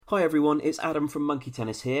Hi everyone, it's Adam from Monkey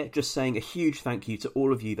Tennis here, just saying a huge thank you to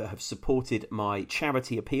all of you that have supported my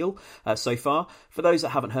charity appeal so far. For those that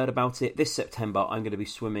haven't heard about it, this September I'm going to be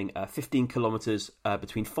swimming 15 kilometres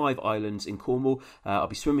between 5 islands in Cornwall. I'll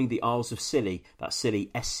be swimming the Isles of Scilly, that's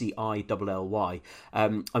Scilly, Scilly.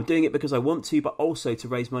 I'm doing it because I want to, but also to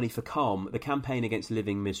raise money for Calm, the campaign against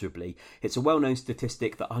living miserably. It's a well-known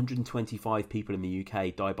statistic that 125 people in the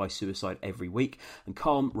UK die by suicide every week, and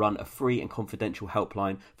Calm run a free and confidential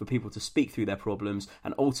helpline for people to speak through their problems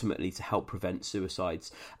and ultimately to help prevent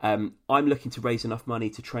suicides. I'm looking to raise enough money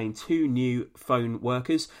to train 2 new phone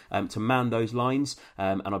workers to man those lines,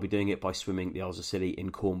 and I'll be doing it by swimming the Isles of Scilly in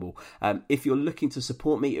Cornwall. If you're looking to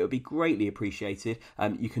support me, it would be greatly appreciated.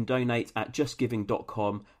 You can donate at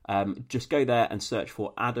justgiving.com. Just go there and search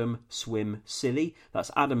for Adam Swim Scilly. That's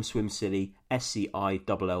Adam Swim Scilly, Scilly.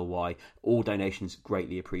 All donations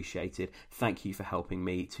greatly appreciated. Thank you for helping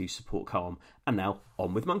me to support Calm. And now,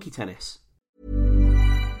 on with Monkey Tennis.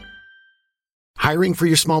 Hiring for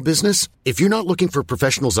your small business? If you're not looking for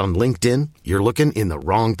professionals on LinkedIn, you're looking in the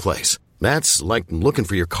wrong place. That's like looking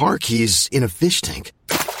for your car keys in a fish tank.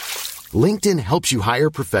 LinkedIn helps you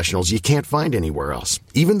hire professionals you can't find anywhere else,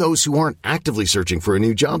 even those who aren't actively searching for a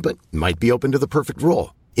new job but might be open to the perfect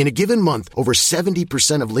role. In a given month, over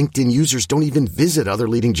 70% of LinkedIn users don't even visit other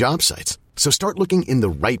leading job sites. So start looking in the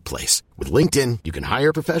right place. With LinkedIn, you can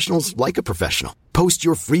hire professionals like a professional. Post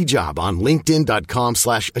your free job on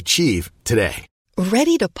linkedin.com/achieve today.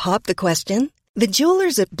 Ready to pop the question? The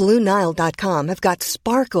jewelers at BlueNile.com have got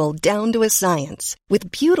sparkle down to a science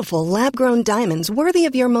with beautiful lab-grown diamonds worthy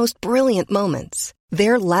of your most brilliant moments.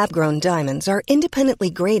 Their lab-grown diamonds are independently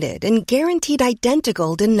graded and guaranteed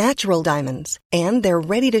identical to natural diamonds, and they're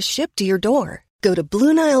ready to ship to your door. Go to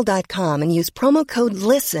BlueNile.com and use promo code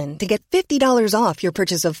LISTEN to get $50 off your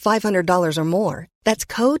purchase of $500 or more. That's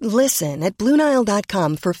code LISTEN at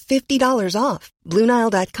BlueNile.com for $50 off.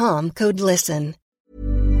 BlueNile.com, code LISTEN.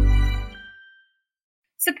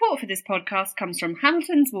 Support for this podcast comes from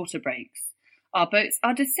Hamilton's Water Breaks. Our boats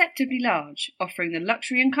are deceptively large, offering the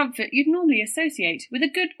luxury and comfort you'd normally associate with a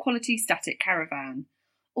good quality static caravan.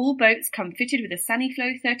 All boats come fitted with a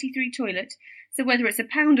Saniflo 33 toilet, so whether it's a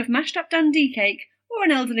pound of mashed up Dundee cake or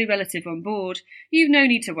an elderly relative on board, you've no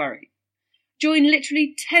need to worry. Join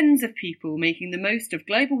literally tens of people making the most of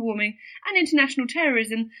global warming and international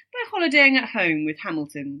terrorism by holidaying at home with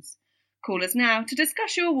Hamiltons. Call us now to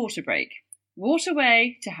discuss your water break.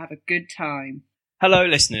 Waterway to have a good time. Hello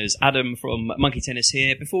listeners, Adam from Monkey Tennis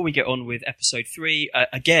here. Before we get on with episode 3,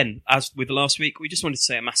 again, as with last week, we just wanted to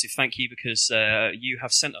say a massive thank you because you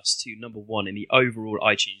have sent us to number 1 in the overall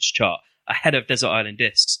iTunes chart, ahead of Desert Island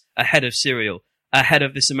Discs, ahead of Serial, ahead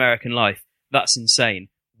of This American Life. That's insane.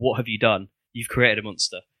 What have you done? You've created a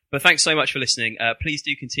monster. But thanks so much for listening. Please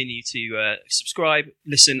do continue to subscribe,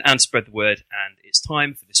 listen and spread the word. And it's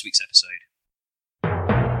time for this week's episode.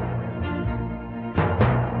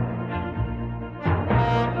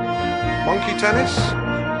 Monkey tennis?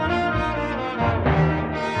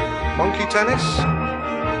 Monkey tennis?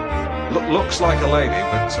 Looks like a lady,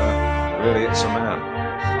 but really it's a man.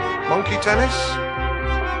 Monkey tennis?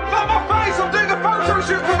 Not my face! I'm doing a photo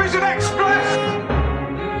shoot for Vision Express!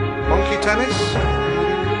 Monkey tennis?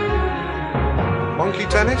 Monkey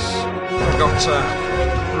tennis? I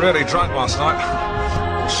got really drunk last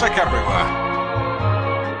night. Sick everywhere.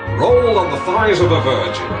 Roll on the thighs of a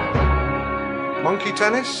virgin. Monkey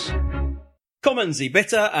tennis? Come on, Z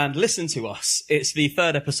Bitter, and listen to us. It's the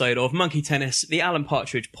 3rd episode of Monkey Tennis, the Alan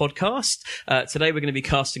Partridge podcast. Today we're going to be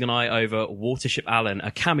casting an eye over Watership Alan,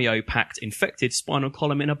 a cameo-packed infected spinal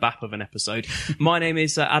column in a bap of an episode. My name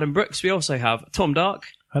is Adam Brooks. We also have Tom Dark.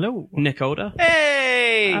 Hello. Nick Older.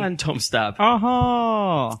 Hey! And Tom Stab.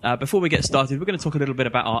 Aha! Before we get started, we're going to talk a little bit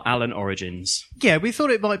about our Alan origins. Yeah, we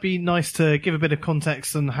thought it might be nice to give a bit of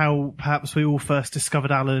context on how perhaps we all first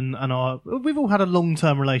discovered Alan and we've all had a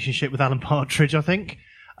long-term relationship with Alan Partridge, I think.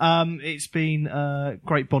 It's been a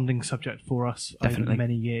great bonding subject for us over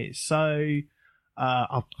many years. So,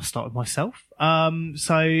 I'll start with myself.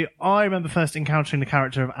 So I remember first encountering the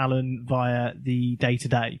character of Alan via the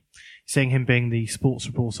Day-to-Day. Seeing him being the sports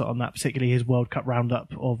reporter on that, particularly his World Cup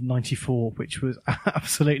roundup of '94, which was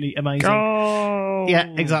absolutely amazing. Oh!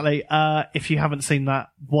 Yeah, exactly. If you haven't seen that,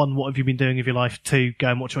 1, what have you been doing with your life? 2, go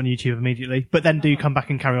and watch it on YouTube immediately. But then do come back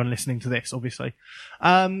and carry on listening to this, obviously.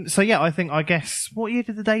 So yeah, I guess, what year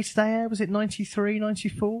did the Day-to-Day air? Was it 93,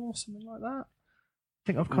 94, something like that? I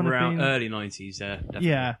think I've kind of been... early 90s, definitely.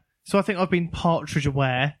 Yeah. So I think I've been Partridge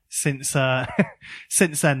aware since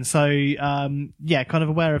since then. So yeah, kind of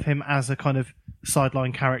aware of him as a kind of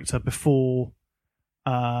sideline character before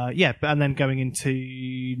and then going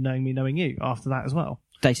into Knowing Me, Knowing You after that as well.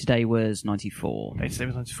 Day to Day was 94. Day to Day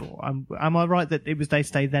was 94. Am I right that it was Day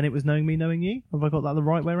to Day, then it was Knowing Me, Knowing You? Have I got that the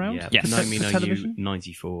right way around? Yeah, Yes. Knowing Me, For Knowing You, television?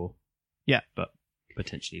 94. Yeah. But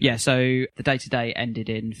potentially. Yeah, so the Day to Day ended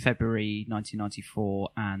in February 1994,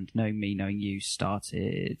 and Knowing Me, Knowing You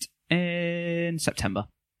started in September.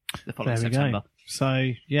 The following There we September. go.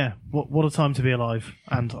 So, yeah, what a time to be alive.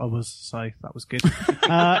 And I was, so that was good.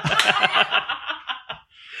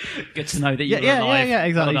 Good to know that you're Yeah, alive.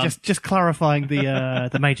 exactly. Well done. Just clarifying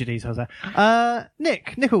the major details there.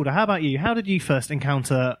 Nick Alder, how about you? How did you first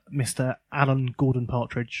encounter Mr. Alan Gordon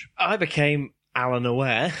Partridge? I became Alan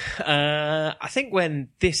aware. I think when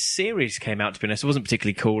this series came out, to be honest, it wasn't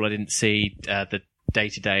particularly cool. I didn't see the Day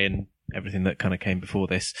to Day and everything that kind of came before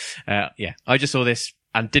this. I just saw this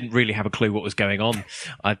and didn't really have a clue what was going on.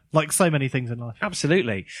 Like so many things in life.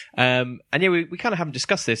 Absolutely. And yeah, we kind of haven't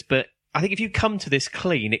discussed this, but I think if you come to this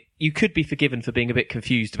clean, you could be forgiven for being a bit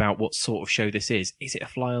confused about what sort of show this is. Is it a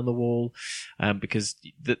fly on the wall? Because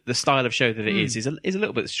the style of show that it is a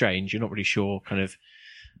little bit strange. You're not really sure kind of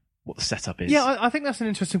what the setup is. Yeah, I think that's an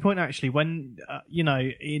interesting point, actually. When,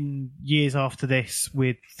 in years after this,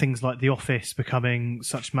 with things like The Office becoming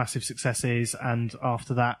such massive successes, and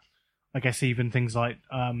after that, I guess even things like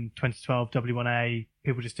 2012, W1A,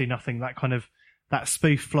 People Just Do Nothing, that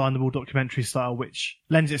spoof fly on the wall documentary style, which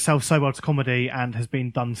lends itself so well to comedy and has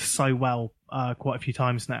been done so well quite a few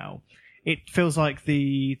times now. It feels like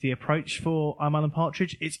the approach for I'm Alan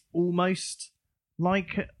Partridge, it's almost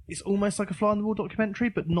like a fly on the wall documentary,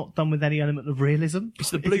 but not done with any element of realism.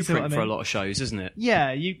 It's the if you see what I blueprint for a mean. lot of shows, isn't it?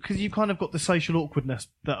 Yeah, because you kind of got the social awkwardness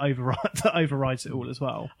that overrides it all as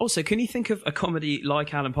well. Also, can you think of a comedy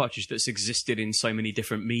like Alan Partridge that's existed in so many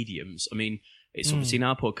different mediums? I mean, it's obviously in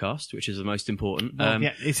our podcast, which is the most important.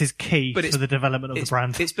 Yeah, this is key but for the development of the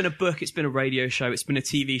brand. It's been a book, it's been a radio show, it's been a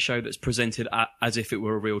TV show that's presented as if it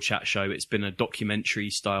were a real chat show. It's been a documentary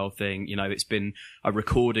style thing. It's been a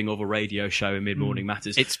recording of a radio show in Mid Morning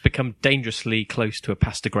Matters. It's become dangerously close to a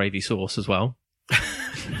pasta gravy sauce as well.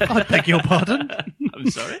 I beg your pardon. I'm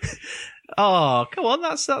sorry. Oh, come on!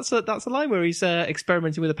 That's a line where he's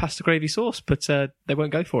experimenting with a pasta gravy sauce, but they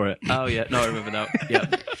won't go for it. Oh yeah, no, I remember now. Yeah,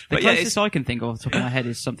 The but yeah, closest I can think of off the top of my head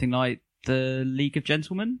is something like the League of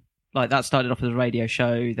Gentlemen. Like that started off as a radio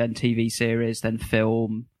show, then TV series, then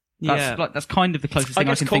film. That's kind of the closest I thing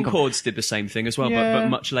I guess can think of. Concords did the same thing as well, Yeah. but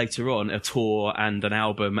much later on, a tour and an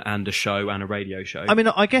album and a show and a radio show. I mean,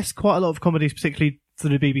 I guess quite a lot of comedies, particularly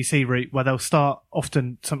through the BBC route, where they'll start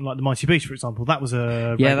often something like The Mighty Boosh, for example. That was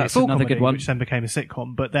a radio that's full another comedy, good one. which then became a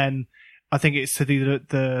sitcom. But then I think it's to do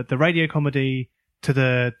the radio comedy to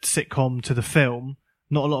the sitcom to the film.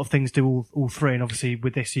 Not a lot of things do all three, and obviously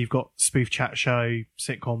with this you've got spoof chat show,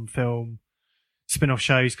 sitcom, film, spin-off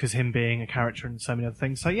shows, because him being a character and so many other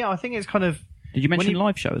things. So yeah, I think it's kind of... Did you mention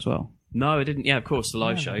live show as well? No, I didn't. Yeah, of course, the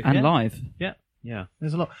live show. And Yeah. live. Yeah. Yeah.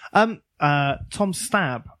 There's a lot. Tom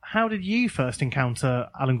Stab, how did you first encounter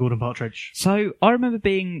Alan Gordon Partridge? So I remember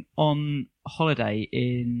being on holiday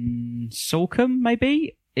in Salcombe,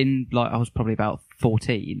 maybe I was probably about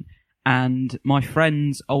 14, and my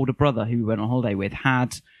friend's older brother, who we went on holiday with,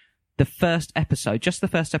 had the first episode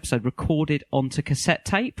recorded onto cassette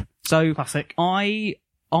tape. So Classic. I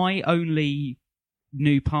only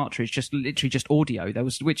knew Partridge literally just audio.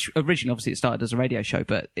 Which originally obviously it started as a radio show,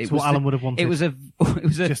 but it It's was what Alan would have wanted. It was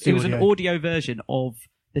Just the an audio. audio version of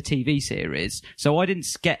the TV series. So I didn't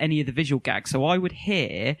get any of the visual gags. So I would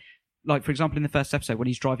hear, like for example, in the first episode when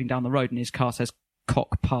he's driving down the road and his car says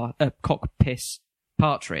cock piss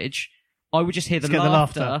Partridge, I would just hear the Just get the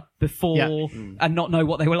laughter. before Yeah. and not know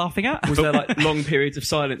what they were laughing at. Was there like long periods of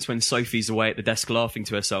silence when Sophie's away at the desk laughing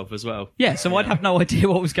to herself as well? Yeah, so I'd have no idea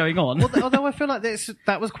what was going on. Although I feel like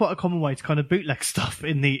that was quite a common way to kind of bootleg stuff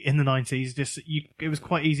in the 90s. It was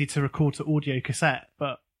quite easy to record to audio cassette,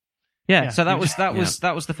 but Yeah, Yeah. so that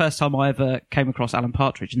was the first time I ever came across Alan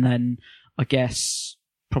Partridge, and then I guess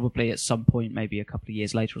probably at some point, maybe a couple of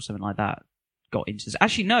years later or something like that, got into this.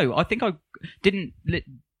 Actually, no, I think I didn't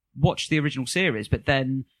watch the original series, but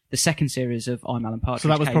then the second series of I'm Alan Partridge. So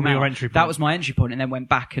that was came probably out. your entry point. That was my entry point, and then went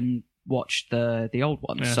back and watched the old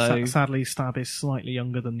one. yeah, so sadly, Stab is slightly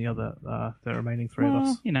younger than the remaining three of well,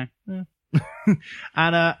 us. you know.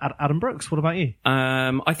 And Adam Brooks, what about you?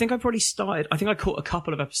 I think I probably started. I think I caught a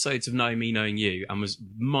couple of episodes of Knowing Me, Knowing You, and was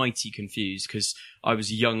mighty confused because I was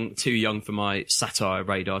too young for my satire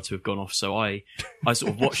radar to have gone off. So I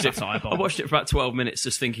sort of watched it. I watched it for about 12 minutes,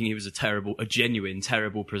 just thinking he was a genuine,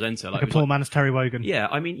 terrible presenter. Like a poor man's Terry Wogan. Yeah,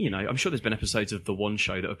 I mean, I'm sure there's been episodes of The One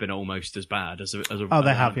Show that have been almost as bad as a Oh,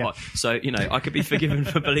 they have, yeah. So, I could be forgiven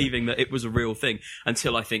for believing that it was a real thing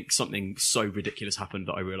until I think something so ridiculous happened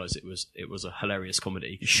that I realised it was it was a hilarious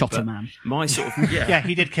comedy. Shot a But man. My sort of Yeah,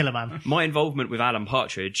 he did kill a man. my involvement with Alan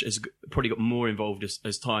Partridge has probably got more involved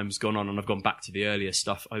as time's gone on, and I've gone back to the earlier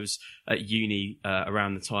stuff. I was at uni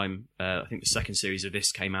around the time I think the second series of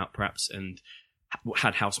this came out, perhaps, and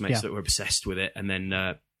had housemates that were obsessed with it, and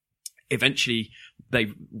then eventually they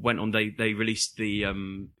went on. They released the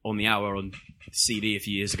On the Hour on CD a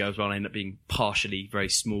few years ago as well. I ended up being partially very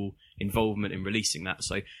small involvement in releasing that.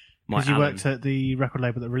 So Because you worked at the record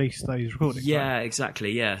label that released those recordings. yeah, right?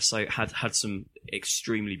 exactly. Yeah, so had some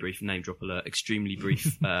extremely brief name drop alert, extremely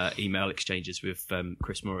brief email exchanges with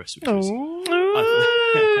Chris Morris,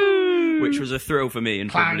 which was a thrill for me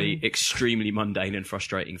and probably extremely mundane and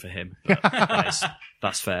frustrating for him. But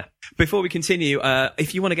that's fair. Before we continue,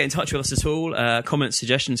 if you want to get in touch with us at all, comments,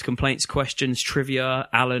 suggestions, complaints, questions, trivia,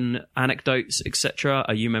 Alan, anecdotes, etc.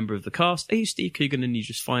 Are you a member of the cast? Are you Steve Coogan and you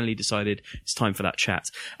just finally decided it's time for that chat?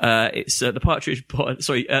 It's the Partridge Pod,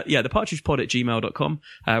 the Partridge Pod at gmail.com.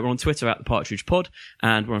 We're on Twitter at the Partridge Pod,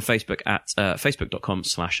 and we're on Facebook at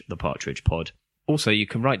facebook.com/the Partridge Pod. Also, you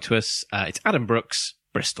can write to us. It's Adam Brooks,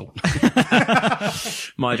 Bristol.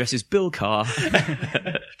 My address is Bill Carr,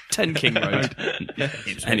 10 King Road.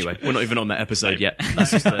 Anyway, we're not even on that episode yet.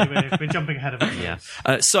 This is We're jumping ahead of it. yeah.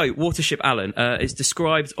 So, Watership Alan is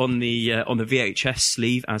described on the VHS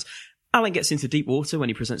sleeve as Alan gets into deep water when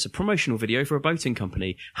he presents a promotional video for a boating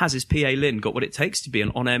company. Has his PA Lynn got what it takes to be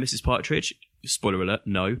an on-air Mrs. Partridge? Spoiler alert,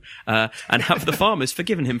 no. And have the farmers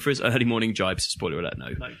forgiven him for his early morning jibes? Spoiler alert, no.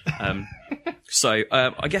 So,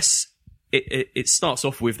 I guess it starts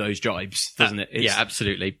off with those jibes, doesn't it? Yeah,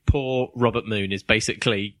 absolutely. Poor Robert Moon is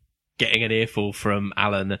basically getting an earful from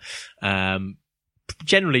Alan,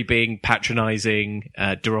 generally being patronising,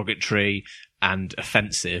 derogatory, and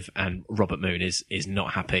offensive, and Robert Moon is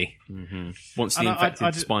not happy. Mm-hmm. Once the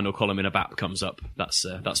infected spinal column in a bat comes up, that's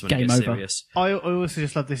when Game it gets over. serious. I also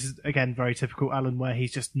just love this is again very typical Alan, where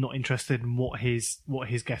he's just not interested in what his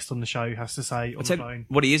guest on the show has to say on the phone.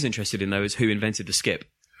 What he is interested in, though, is who invented the skip.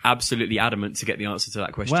 Absolutely adamant to get the answer to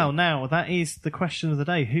that question. Well, now that is the question of the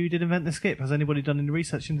day: who did invent the skip? Has anybody done any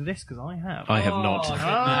research into this? Because I have. I have not.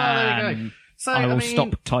 There we go. So I will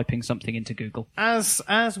stop typing something into Google. As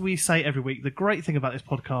we say every week, the great thing about this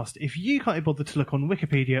podcast, if you can't be bothered to look on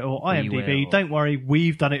Wikipedia or IMDb, don't worry,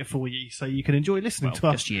 we've done it for you, so you can enjoy listening to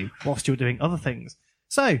us whilst you're doing other things.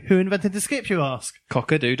 So, who invented the skip, you ask?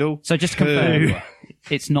 Cock-a-doodle. So just to confirm,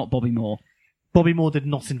 it's not Bobby Moore. Bobby Moore did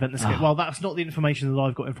not invent the skip. Well, that's not the information that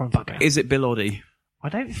I've got in front of me. Is it Bill Oddie? I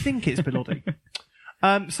don't think it's Bill Oddie.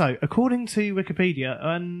 So, according to Wikipedia,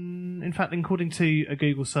 and in fact, according to a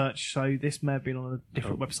Google search, so this may have been on a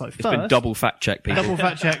different website It's been double fact checked, people. Double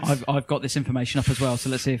fact checked. I've got this information up as well, so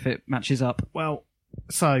let's see if it matches up. Well,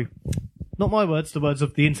 so, not my words, the words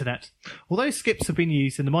of the internet. Although skips have been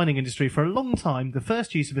used in the mining industry for a long time, the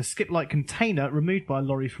first use of a skip-like container removed by a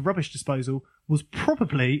lorry for rubbish disposal was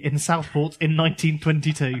probably in Southport in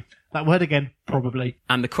 1922. That word again, probably.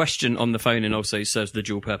 And the question on the phone and also serves the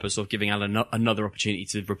dual purpose of giving Alan another opportunity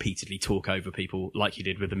to repeatedly talk over people like he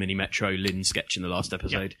did with the Mini Metro Lynn sketch in the last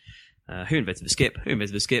episode. Yep. Who invented the skip? Who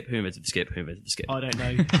invented the skip? Who invented the skip? Who invented the skip? I don't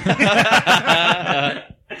know.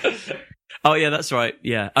 Oh yeah, that's right.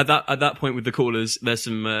 Yeah, at that point with the callers, there's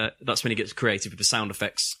some. That's when he gets creative with the sound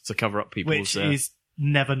effects to cover up people's. Which is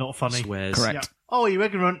never not funny. Swears. Correct. Yeah. Oh, you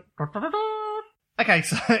ignorant. Okay,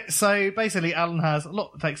 so basically, Alan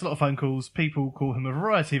takes a lot of phone calls. People call him a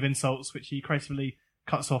variety of insults, which he creatively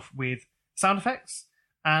cuts off with sound effects.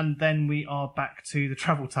 And then we are back to the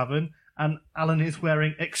Travel Tavern, and Alan is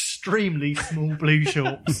wearing extremely small blue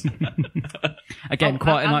shorts. Again,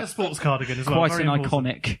 and a sports cardigan as well. Quite very an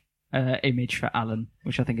important. iconic image for Alan,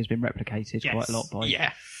 which I think has been replicated quite a lot by.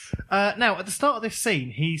 Yeah. Now, at the start of this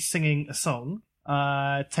scene, he's singing a song.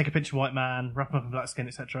 Take a Pinch of White Man, Wrap 'Em Up in Black Skin,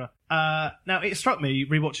 etc. Now, it struck me,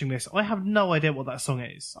 rewatching this, I have no idea what that song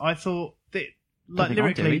is. I thought that,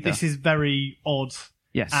 lyrically, this is very odd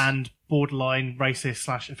and borderline racist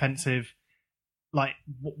 / offensive. Like,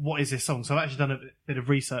 what is this song? So I've actually done a bit of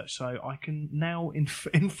research, so I can now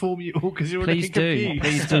inform you all, because you're looking confused.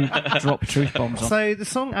 Please do drop truth bombs on. So the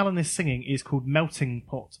song Alan is singing is called Melting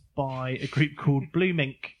Pot by a group called Blue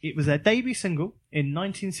Mink. It was their debut single in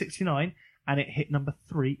 1969, and it hit number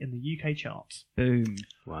 3 in the UK charts. Boom.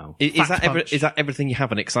 Wow. Is that everything you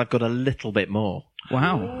have on it? Because I've got a little bit more.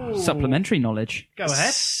 Wow. Ooh. Supplementary knowledge. Go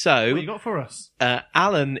ahead. So, What you got for us?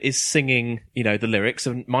 Alan is singing, the lyrics,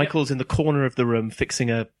 and Michael's in the corner of the room fixing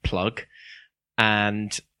a plug,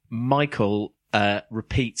 and Michael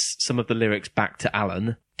repeats some of the lyrics back to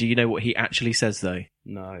Alan. Do you know what he actually says, though?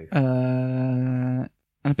 No. And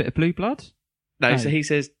a bit of blue blood? No, so he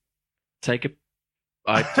says, take a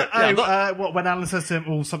When Alan says to him,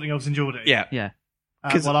 "Oh, something else in Geordie." Yeah. Yeah.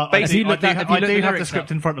 'Cause I basically- do have the lyrics script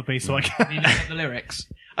up? in front of me, so I can. You look at the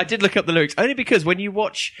lyrics. I did look up the lyrics only because when you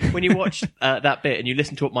watch that bit and you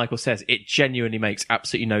listen to what Michael says, it genuinely makes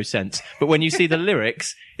absolutely no sense. But when you see the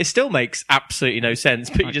lyrics, it still makes absolutely no sense.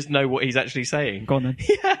 But you just know what he's actually saying. Go on then.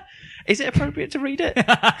 Yeah. Is it appropriate to read it?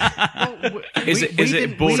 Is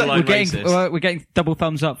it borderline racist? We're getting double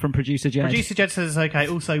thumbs up from producer Jed. Producer Jed says it's okay.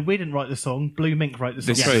 Also, we didn't write the song. Blue Mink wrote the song.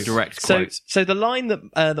 This is a direct So, quote. so the line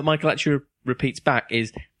that Michael actually repeats back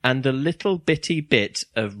is, "and a little bitty bit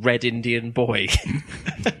of Red Indian boy."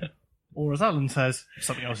 Or as Alan says,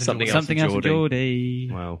 something else in Something Geordie. else. Something else in Geordie. Geordie.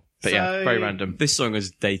 Wow. But yeah, So- very random. This song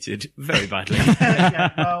is dated very badly.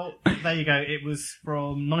 Yeah, well, there you go. It was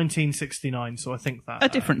from 1969, so I think that... A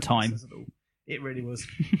different time. says it all. It really was.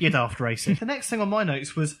 You're daft racist. The next thing on my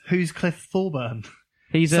notes was, who's Cliff Thorburn?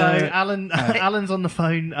 He's So Alan's on the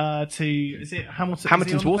phone to... Is it Hamilton?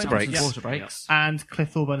 Hamilton's is he on the Water phone? Breaks. Yes. Water Breaks. And Cliff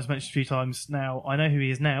Thorburn is mentioned a few times. Now, I know who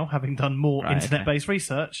he is now, having done more Right, internet-based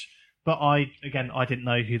research. But I didn't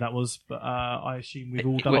know who that was. But I assume we've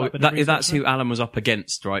all done a bit of research. That's who Alan was up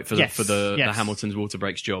against, right? For Yes, the yes. Hamilton's Water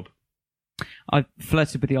Breaks job. I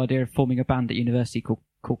flirted with the idea of forming a band at university called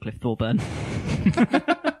Cliff Thorburn.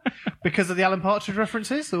 Because of the Alan Partridge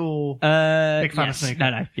references, or big fan of yes. snooker?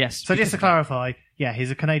 No, yes. So just to clarify, yeah, he's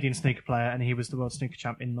a Canadian snooker player, and he was the world snooker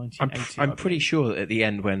champ in 1980. I'm pretty sure that at the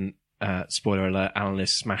end, when spoiler alert, Alan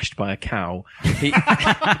is smashed by a cow, he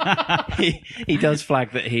he does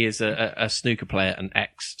flag that he is a snooker player, an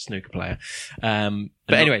ex snooker player.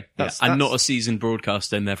 But anyway, that's not a seasoned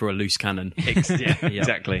broadcaster, and therefore a loose cannon.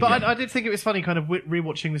 Exactly. But I did think it was funny, kind of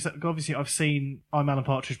rewatching this. Obviously, I've seen I'm Alan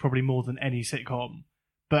Partridge probably more than any sitcom,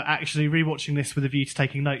 but actually rewatching this with a view to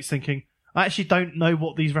taking notes, thinking I actually don't know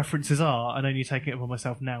what these references are, and only taking it upon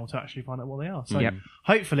myself now to actually find out what they are. So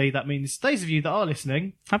hopefully that means those of you that are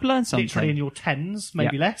listening, I've learned literally in something. your tens,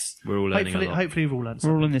 maybe less. We're all learning a lot. Hopefully we've all learned We're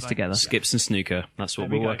something. all in this So, together. Skips and snooker. That's what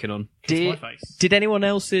There we we're go. working on. kiss my face. Did anyone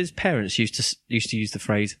else's parents used to use the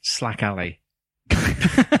phrase slack alley?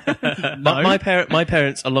 My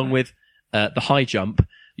parents, along with the high jump,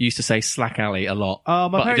 used to say slack alley a lot. My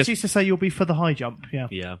But I parents just- used to say you'll be for the high jump. Yeah.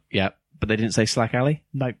 Yeah. but they didn't say slack alley.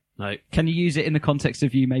 No. No. Can you use it in the context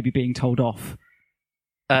of you maybe being told off?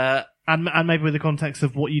 And maybe with the context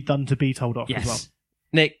of what you've done to be told off as well.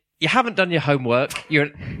 Nick, you haven't done your homework. You're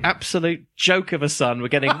an absolute joke of a son. We're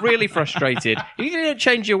getting really frustrated. If you don't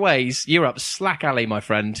change your ways, you're up slack alley, my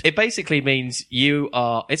friend. It basically means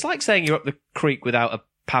it's like saying you're up the creek without a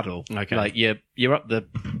paddle. Okay. Like you're up the,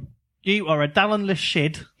 You are a Dallenless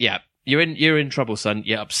shid. yeah, you're in trouble, son.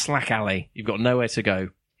 You're up slack alley. You've got nowhere to go.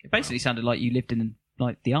 It basically sounded like you lived in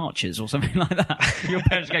like the Archers or something like that. Your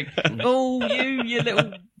parents going, "Oh, you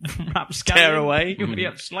little rapscallion, Tear away. You'll be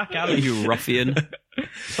up slack alley. You ruffian.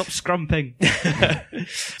 Stop scrumping."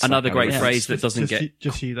 Another great Yeah. phrase that doesn't get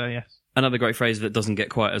Just you though, yes. Another great phrase that doesn't get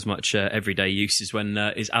quite as much everyday use is when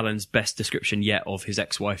is Alan's best description yet of his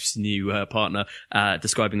ex-wife's new partner,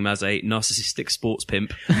 describing him as a narcissistic sports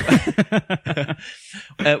pimp.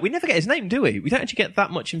 We never get his name, do we? We don't actually get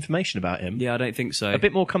that much information about him. Yeah, I don't think so. A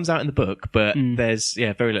bit more comes out in the book, but there's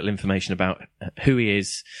very little information about who he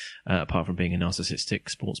is, apart from being a narcissistic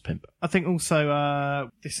sports pimp. I think also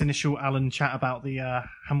this initial Alan chat about the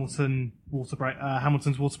Hamilton's Water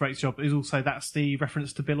Breaks job is also that's the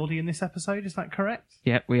reference to Bill Oddie in this episode. Is that correct?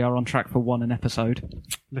 Yep, we are on track for one an episode.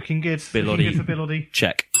 Looking good. Bill Looking Oddie. good for Bill Oddie.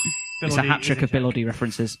 Check. Bill It's a Oddie hat is trick of Bill check. Oddie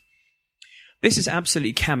references. This is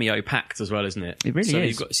absolutely cameo packed as well, isn't it? It really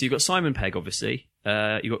is. You've got Simon Pegg, obviously.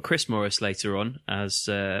 You've got Chris Morris later on as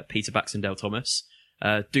Peter Baxendale Thomas.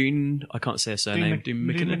 Dune, I can't say her surname. Dune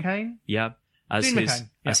McKinnon. McCain? Yeah, as Dune his McCain,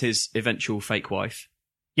 yeah. as his eventual fake wife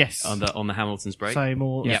Yes. on the Hamilton's break. So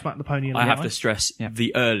more Yeah. smack the pony in I the have eye. to stress Yeah.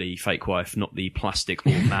 the early fake wife, not the plastic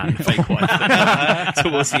or man fake wife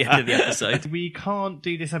towards the end of the episode. We can't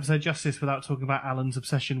do this episode justice without talking about Alan's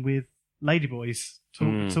obsession with ladyboys.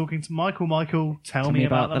 Talking to Michael, tell me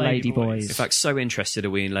about the ladyboys. In fact, so interested are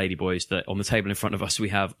we in Ladyboys that on the table in front of us we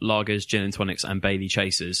have lagers, gin and tonics, and Bailey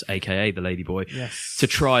Chasers, aka the Ladyboy, Yes. to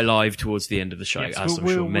try live towards the end of the show, Yes, as I'm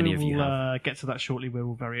sure many of you have. get to that shortly. We're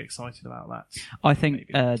all very excited about that. I think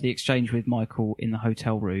the exchange with Michael in the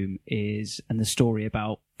hotel room and the story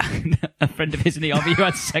about a friend of his in the army who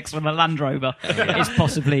had sex with a Land Rover is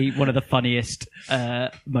possibly one of the funniest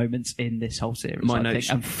moments in this whole series. My I notes-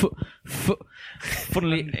 think. And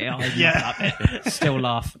funnily, I love that bit. Still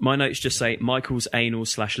laugh. My notes just say Michael's anal /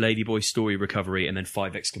 Ladyboy story recovery and then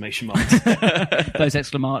 5 exclamation marks. Those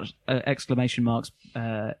exclamation marks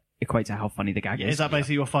equate to how funny the gag Is is. that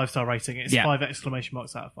basically your 5-star rating? It's Yeah. 5 exclamation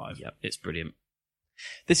marks out of 5. Yep, it's brilliant.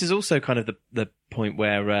 This is also kind of the point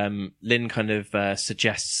where Lynn kind of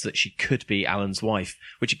suggests that she could be Alan's wife,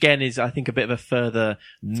 which again is, I think, a bit of a further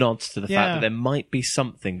nod to the fact that there might be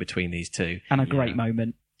something between these two. And a great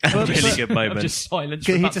moment. A really good moment. Just silence.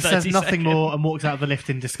 He just says nothing more and walks out of the lift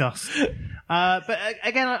in disgust. But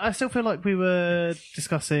again, I still feel like we were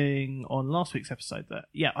discussing on last week's episode that,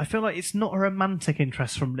 I feel like it's not a romantic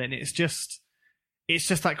interest from Lynn. It's just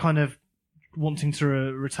that kind of wanting to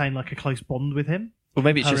retain like a close bond with him. Well,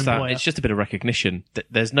 maybe it's just that. It's just a bit of recognition.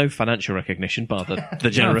 There's no financial recognition, bar the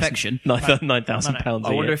generous £9,000.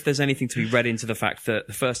 I wonder if there's anything to be read into the fact that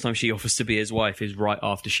the first time she offers to be his wife is right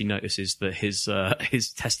after she notices that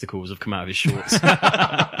his testicles have come out of his shorts.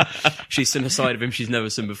 She's seen a side of him she's never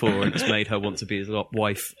seen before, and it's made her want to be his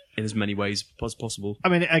wife in as many ways as possible. I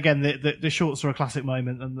mean, again, the shorts are a classic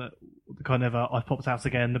moment, and the kind of I popped out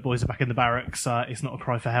again. The boys are back in the barracks. It's not a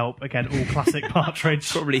cry for help. Again, all classic Partridge.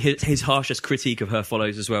 Probably his harshest critique of her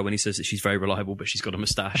follows as well when he says that she's very reliable, but she's got a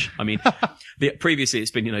moustache. I mean, previously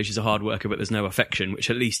it's been she's a hard worker, but there's no affection, which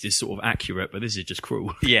at least is sort of accurate. But this is just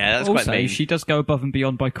cruel. Yeah, that's also, quite mean. She does go above and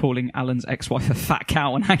beyond by calling Alan's ex-wife a fat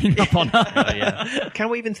cow and hanging up on her. Can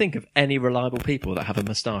we even think of any reliable people that have a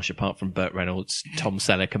moustache apart from Burt Reynolds, Tom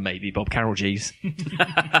Selleck, and maybe Bob Carroll-G's?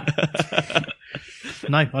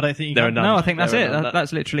 No, I don't think you There can. are none. No, I think that's There it. are none.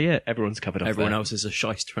 That's literally it. Everyone's covered off. Everyone there. else is a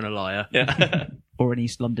shyster and a liar. Yeah. Or an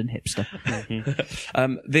East London hipster.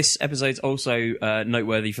 This episode's also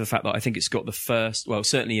noteworthy for the fact that I think it's got the first, well,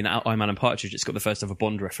 certainly in I'm Alan Partridge, it's got the first ever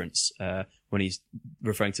Bond reference when he's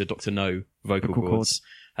referring to Dr. No vocal cords.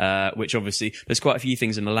 Which obviously, there's quite a few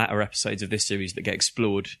things in the latter episodes of this series that get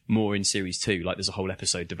explored more in series 2. Like there's a whole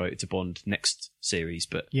episode devoted to Bond next series,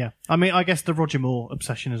 but Yeah, I mean, I guess the Roger Moore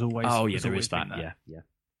obsession is always. there has always is that. been there. Yeah.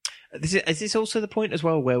 Is this also the point as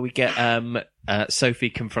well where we get Sophie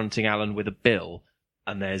confronting Alan with a bill,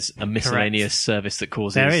 and there's a miscellaneous service that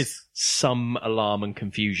causes There is. some alarm and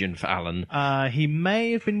confusion for Alan? He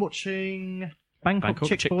may have been watching Bangkok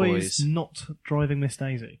Chick Boys, not driving Miss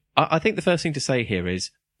Daisy. I think the first thing to say here is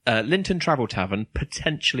Linton Travel Tavern,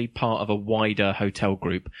 potentially part of a wider hotel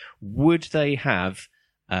group. Would they have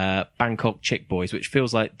Bangkok Chick Boys, which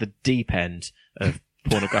feels like the deep end of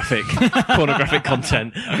pornographic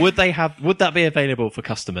content? Would that be available for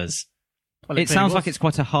customers? Well, It sounds like it's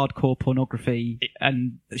quite a hardcore pornography,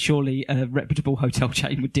 and surely a reputable hotel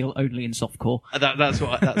chain would deal only in softcore. That's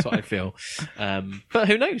what I feel. But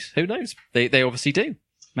who knows? Who knows? They obviously do.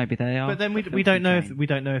 Maybe they are. But then we don't know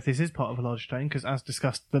if this is part of a larger chain, because as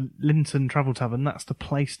discussed, the Linton Travel Tavern, that's the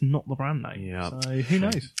place, not the brand name. Yeah. So who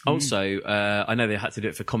knows? Also, I know they had to do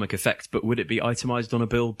it for comic effect, but would it be itemised on a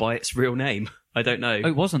bill by its real name? I don't know. Oh,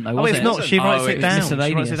 it wasn't though. Oh, Was it's it? not. She writes Oh, it it's down. She writes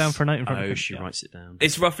miscellaneous. it down for a note in front of Oh, her. she writes it down.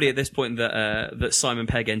 It's roughly at this point that Simon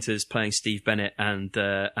Pegg enters playing Steve Bennett, and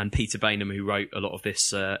Peter Bainham, who wrote a lot of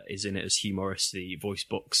this, is in it as Hugh Morris, the voice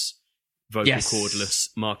box vocal cordless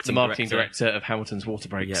The marketing director of Hamilton's Water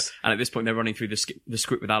Breaks. Yep. And at this point, they're running through the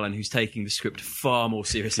script with Alan, who's taking the script far more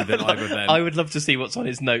seriously than either of them. I would love to see what's on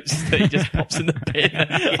his notes that he just pops in the bin.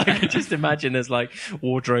 I could just imagine there's like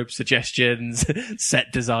wardrobe suggestions,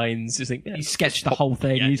 set designs. Just think, He's sketched the whole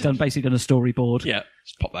thing. yeah, He's basically done a storyboard. Yeah,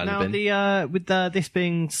 just pop that Now, in the bin. with this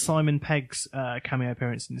being Simon Pegg's cameo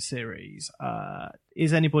appearance in the series,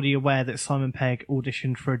 is anybody aware that Simon Pegg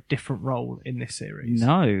auditioned for a different role in this series?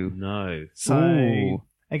 No. So Ooh.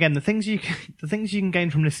 again, the things you can gain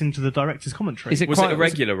from listening to the director's commentary. Is it Was quite it a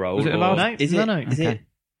regular role? Was it a or- large? No, Is no, it? no. Is it? Okay.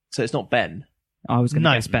 So it's not Ben. I was going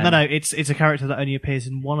to guess Ben. No. It's a character that only appears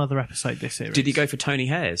in one other episode this series. Did he go for Tony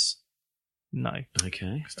Hayes? No,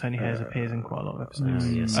 Okay. because Tony Hayes appears in quite a lot of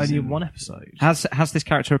episodes. yes. Only in one episode. Has this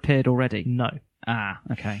character appeared already? No. Ah,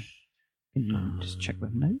 okay. Just check the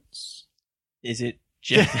notes. Is it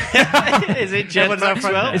Jed? Is it Jed Everyone's out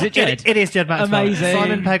front. Maxwell? Is it Jed? It is Jed Maxwell. Amazing.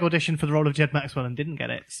 Simon Pegg auditioned for the role of Jed Maxwell and didn't get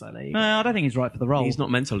it. So there you go. No, I don't think he's right for the role. He's not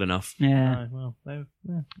mental enough. Yeah, Oh, well,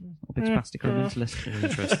 a bit spastic or a mentalist.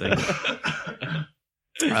 Interesting.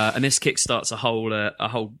 And this kickstarts a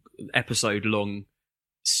whole episode long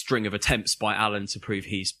string of attempts by Alan to prove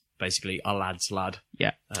he's basically a lad's lad.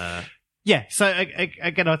 Yeah. Yeah, so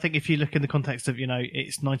again, I think if you look in the context of,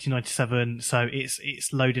 it's 1997, so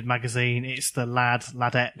it's Loaded magazine, it's the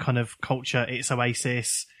ladette kind of culture, it's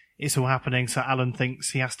Oasis, it's all happening, so Alan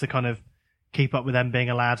thinks he has to kind of keep up with them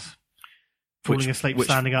being a lad, falling asleep,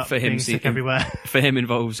 standing up, for him, being sick everywhere. For him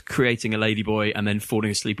involves creating a ladyboy and then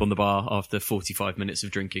falling asleep on the bar after 45 minutes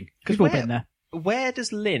of drinking. We've all been there. Where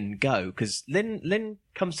does Lynn go? Because Lynn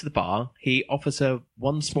comes to the bar, he offers her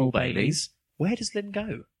one small Baileys. Where does Lynn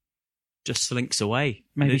go? just slinks away.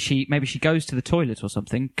 Maybe she goes to the toilet or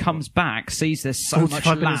something, comes back, sees there's so much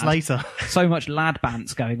 45 minutes later. so much lad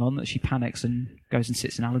bants going on that she panics and goes and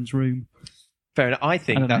sits in Alan's room. Fair enough. I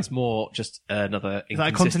think I don't that's more just another Is that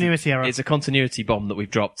a continuity error? It's a continuity bomb that we've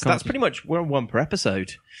dropped. So that's pretty much, we're on one per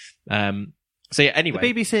episode. So yeah, anyway.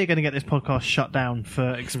 The BBC are going to get this podcast shut down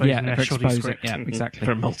for exposing their shoddy script. Yeah, exactly.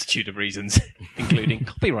 For a multitude of reasons, including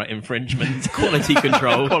copyright infringement, Quality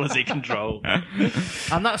control. quality control.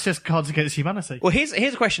 And that's just Cards Against Humanity. Well, here's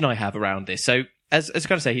a question I have around this. So, as I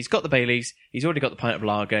kind of say, he's got the Baileys, he's already got the pint of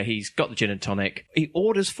lager, he's got the gin and tonic. He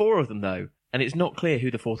orders 4 of them, though, and it's not clear who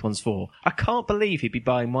the 4th one's for. I can't believe he'd be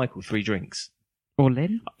buying Michael 3 drinks. Or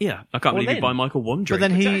Lynn? Yeah, I can't Or believe you Lynn. buy Michael one drink. But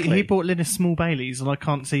then Exactly. he bought Linus small Baileys, and I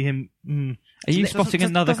can't see him. Are you spotting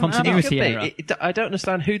another continuity It could error? be. I don't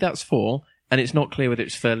understand who that's for, and it's not clear whether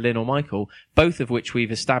it's for Lynn or Michael, both of which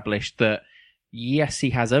we've established that, yes,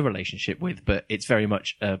 he has a relationship with, but it's very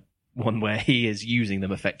much one where he is using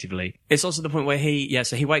them effectively. It's also the point where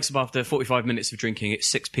so he wakes up after 45 minutes of drinking at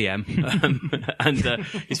 6 p.m. And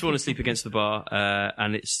he's fallen asleep against the bar,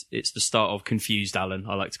 and it's the start of Confused Alan,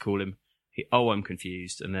 I like to call him. I'm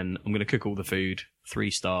confused, and then I'm going to cook all the food,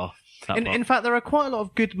 3-star. In fact, there are quite a lot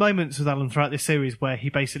of good moments with Alan throughout this series where he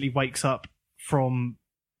basically wakes up from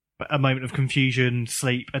a moment of confusion,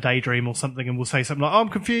 sleep, a daydream or something, and will say something like, "Oh, I'm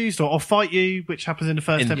confused," or "I'll fight you," which happens in the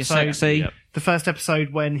first episode. The first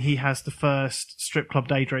episode when he has the first strip club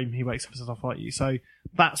daydream, he wakes up and says, "I'll fight you." So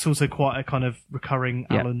that's also quite a kind of recurring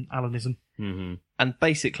Alanism. Mm-hmm. And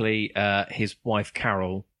basically, his wife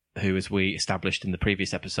Carol, who, as we established in the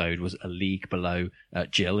previous episode, was a league below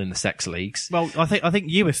Jill in the sex leagues. Well, I think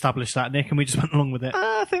you established that, Nick, and we just went along with it.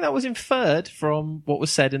 I think that was inferred from what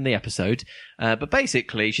was said in the episode. But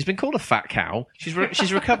basically, she's been called a fat cow.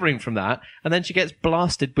 She's recovering from that, and then she gets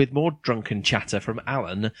blasted with more drunken chatter from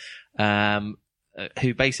Alan,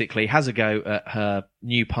 who basically has a go at her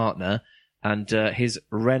new partner and his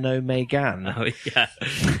Renault Megane. Oh,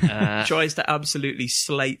 yeah. Tries to absolutely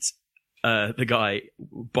slate the guy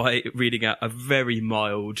by reading out a very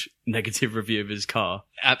mild negative review of his car.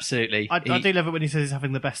 Absolutely. I do love it when he says he's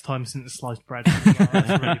having the best time since sliced bread.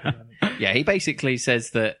 That's really good. Yeah, he basically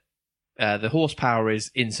says that the horsepower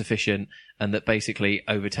is insufficient and that basically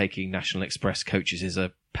overtaking National Express coaches is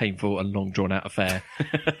a painful and long drawn out affair.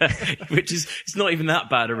 Which is, it's not even that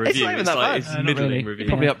bad a review. It's not even that bad. It's a middling review.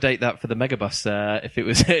 Probably update that for the Megabus if it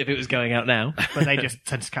was going out now. But they just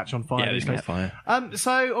tend to catch on fire. Yeah, these they days. fire.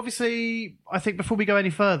 So obviously, I think before we go any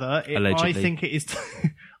further, I think it is.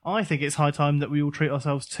 I think it's high time that we all treat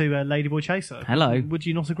ourselves to a Ladyboy Chaser. Hello. Would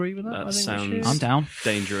you not agree with that? That sounds I'm down.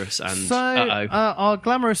 dangerous and So, our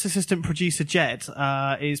glamorous assistant producer Jed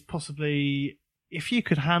is possibly, if you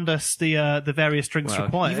could hand us the various drinks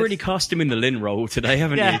required. You've really cast him in the Lynn role today,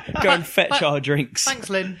 haven't Yeah. you? Go and fetch our drinks. Thanks,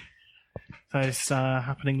 Lynn. So it's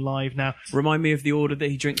happening live now. Remind me of the order that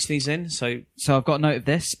he drinks these in. So I've got a note of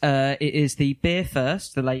this. It is the beer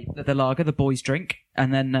first, the lager, the boys' drink,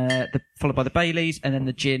 and then followed by the Baileys, and then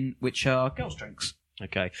the gin, which are girls' drinks.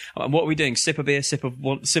 Okay. And what are we doing? Sip a beer, sip of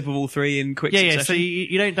all three in quick succession? Yeah. So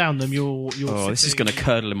you don't down them. You're this is going to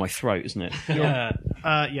curdle in my throat, isn't it?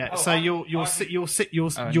 So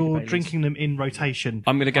you're drinking them in rotation.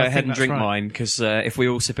 I'm going to go ahead and drink right. mine because if we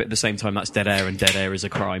all sip it at the same time, that's dead air, and dead air is a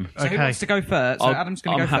crime. So who wants to go first? So Adam's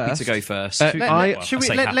going to I'm go happy first. to go first.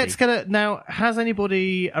 Let's get it now. Has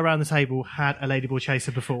anybody around the table had a Ladyboy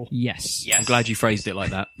Chaser before? Yes. I'm glad you phrased it like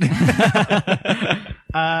that.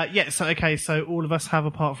 So all of us have,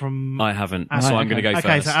 apart from I haven't, Adam. so I'm going to go first.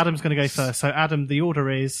 Okay, so Adam's going to go first. So Adam, the order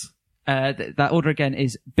is that order again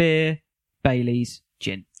is beer, Baileys,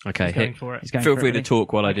 gin. Okay, he's going for it. He's going feel for free it, to ready?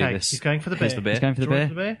 talk while I do Okay, this. he's going for the Here's beer. the beer. He's going for the Do you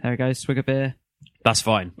want beer. the beer? There we go. Swig of beer. That's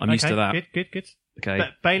fine. I'm used to that. Good. Okay.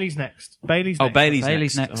 Bailey's next. Bailey's Oh, next.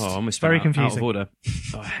 Bailey's next. Oh, I almost Very went out confusing. of order.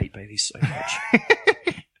 Oh, I hate Bailey's so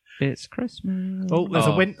much. It's Christmas. Oh, there's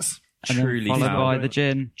a wince. And then Truly followed foul. by the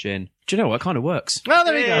gin. Gin. Do you know what? It kind of works. Oh,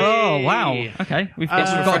 there we go. Oh, wow. Okay. We've got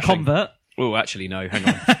a refreshing. convert. Oh, actually, no. Hang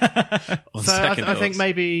on. On So second I think thoughts.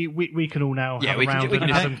 maybe we can all now have we a can round do- we can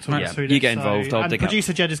and do Adam that. talk Yeah. through You this. get involved, I'll and dig up.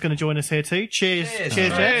 producer Jed is going to join us here too. Cheers,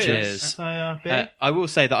 Jed. Cheers. So, beer? I will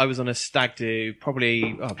say that I was on a stag do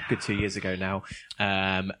probably a good 2 years ago now,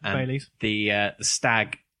 and Baileys. the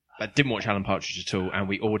stag didn't watch Alan Partridge at all, and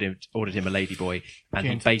we ordered him a Ladyboy, and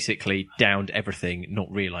he basically downed everything,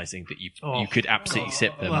 not realising that you could absolutely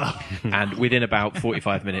sip them. And within about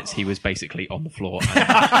 45 minutes, he was basically on the floor,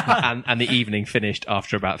 and the evening finished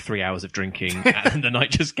after about 3 hours of drinking, and the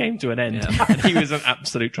night just came to an end, and he was an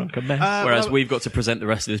absolute drunken mess. Whereas we've got to present the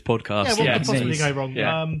rest of this podcast. Yeah, what could possibly go wrong?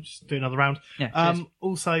 Yeah. Just do another round. Yeah,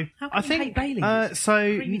 also, I think Bailey's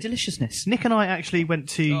creamy deliciousness. Nick and I actually went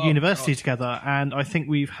to university together, and I think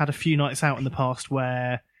we've had a few nights out in the past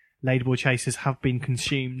where Ladyboy chasers have been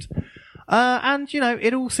consumed. And,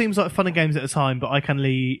 it all seems like fun and games at the time, but I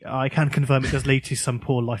can confirm it does lead to some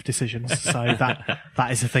poor life decisions. So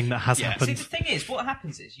that is a thing that has happened. See, the thing is, what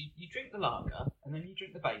happens is you drink the lager, and then you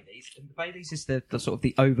drink the Baileys, and the Baileys is the sort of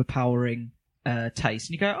the overpowering taste,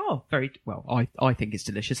 and you go, oh, very well. I think it's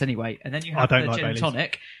delicious anyway. And then you have the gin and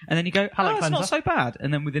tonic, and then you go, it's not so bad.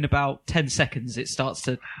 And then within about 10 seconds, it starts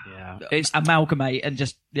to amalgamate and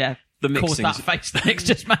just the cause that face that Nick's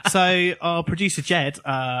just made. So our producer Jed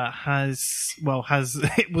was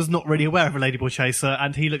not really aware of a Ladyboy chaser,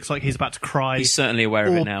 and he looks like he's about to cry. He's certainly aware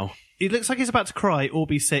of it now. He looks like he's about to cry or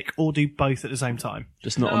be sick or do both at the same time.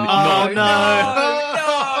 Just not on the...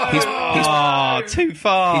 He's too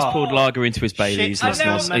far. He's poured lager into his Baileys,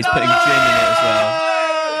 listeners. He's putting gin in it as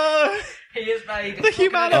well. He has made the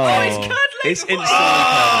humanity. It's instantly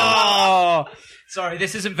cuddling. Sorry,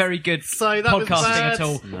 this isn't very good that podcasting at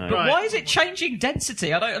all. No. But why is it changing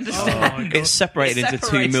density? I don't understand. It's separated into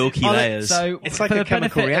two milky layers. So it's like a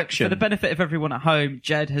chemical reaction. For the benefit of everyone at home,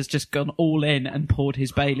 Jed has just gone all in and poured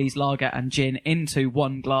his Bailey's lager and gin into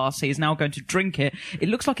one glass. He is now going to drink it. It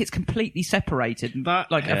looks like it's completely separated. I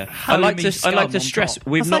like to stress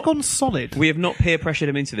we've not gone solid. We have not peer pressured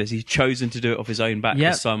him into this. He's chosen to do it off his own back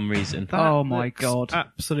for some reason. Oh my god!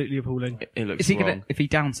 Absolutely appalling. It looks Is he wrong. if he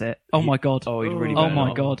downs it? Oh my god! Oh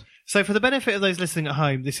my god! So for the benefit of those listening at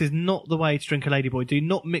home, this is not the way to drink a Ladyboy. Do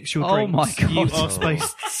not mix your drinks. Oh my god! You are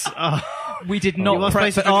supposed to, we did not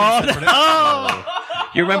prep it.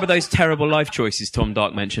 You remember those terrible life choices Tom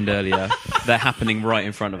Dark mentioned earlier? They're happening right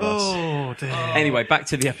in front of us. Oh dear. Anyway, back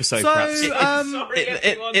to the episode. So, perhaps.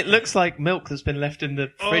 It looks like milk that's been left in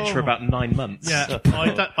the fridge for about 9 months. Yeah,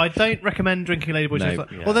 I don't recommend drinking Ladyboy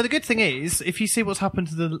drinks. Yeah. Although the good thing is, if you see what's happened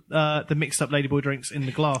to the mixed up Ladyboy drinks in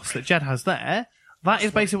the glass that Jed has there, that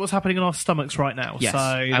is basically what's happening in our stomachs right now. Yes. So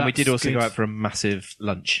and we did also good. go out for a massive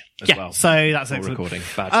lunch as well. So that's excellent. Recording.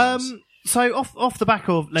 Bad times. So off the back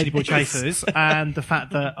of Ladyboy chasers and the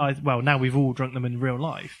fact that now we've all drunk them in real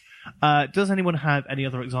life. Does anyone have any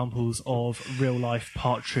other examples of real life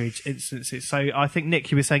partridge instances? So I think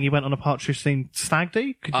Nick, you were saying you went on a partridge themed stag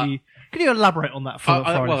do. Could you elaborate on that for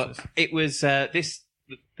our listeners? It was the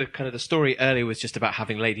kind of the story earlier was just about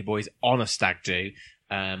having ladyboys on a stag do.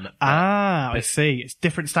 I see. It's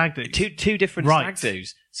different stag do's. Two different stag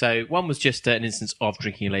do's. So one was just an instance of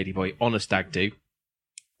drinking a ladyboy on a stag do.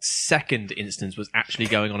 Second instance was actually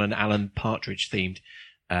going on an Alan Partridge themed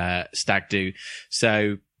stag do.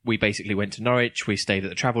 So we basically went to Norwich. We stayed at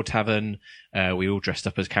the Travel Tavern. We all dressed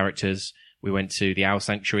up as characters. We went to the Owl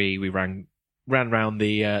Sanctuary. We ran round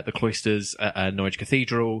the cloisters at Norwich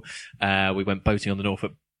Cathedral. We went boating on the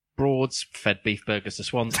Norfolk Broads, fed beef burgers to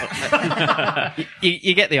swans.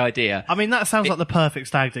 you get the idea. I mean, that sounds like the perfect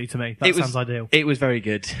stag do to me. That sounds ideal. It was very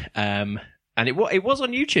good. And it was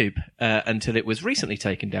on YouTube until it was recently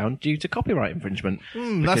taken down due to copyright infringement.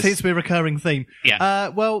 That seems to be a recurring theme. Yeah.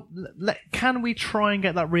 Well, can we try and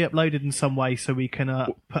get that re-uploaded in some way so we can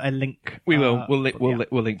put a link? We will. We'll link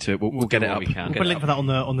to it. We'll get it up. We can. We'll put a link for that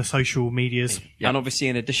on the social medias. Yeah. And obviously,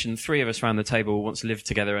 in addition, 3 of us around the table once lived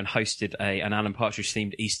together and hosted an Alan Partridge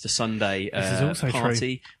themed Easter Sunday this is also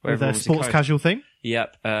party true. Where with a sports casual thing.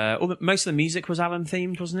 Yep. Most of the music was Alan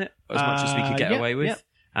themed, wasn't it? As much as we could get away with. Yep.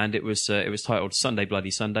 And it was titled Sunday Bloody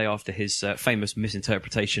Sunday after his famous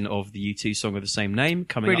misinterpretation of the U2 song of the same name.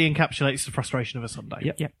 Encapsulates the frustration of a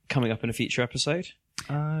Sunday. Yep. Coming up in a future episode.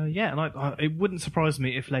 And it wouldn't surprise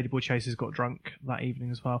me if Ladyboy Chasers got drunk that evening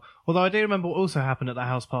as well. Although I do remember what also happened at the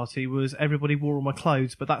house party was everybody wore all my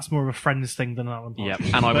clothes, but that's more of a friends thing than an Alan party. Yeah,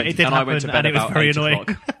 and I went to bed and about it was very 8 annoying.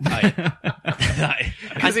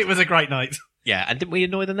 Because it was a great night. Yeah, and didn't we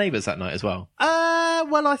annoy the neighbours that night as well?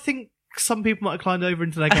 Well, I think some people might have climbed over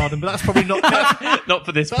into their garden, but that's probably not not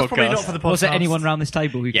for this podcast. Probably not for the podcast. Was there anyone around this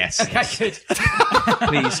table who... Yes. Okay, good.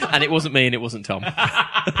 Please. And it wasn't me and it wasn't Tom.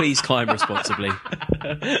 Please climb responsibly.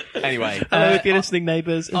 Anyway. Hello, if you're listening,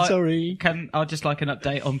 neighbours. I'm sorry. I'd just like an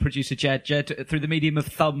update on producer Jed. Jed, through the medium of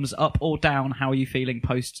thumbs up or down, how are you feeling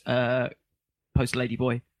post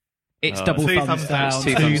Ladyboy? It's double Two thumbs thumbs down. down. Two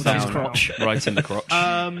Two thumbs thumbs down, crotch. right in the crotch.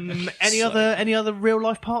 Any other real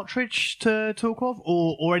life Partridge to talk of,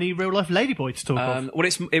 or any real life Ladyboy to talk of? Well,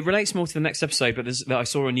 it relates more to the next episode, but I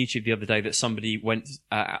saw on YouTube the other day that somebody went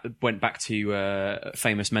back to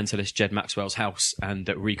famous mentalist Jed Maxwell's house and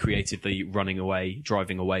recreated the driving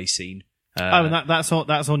away scene. And that's on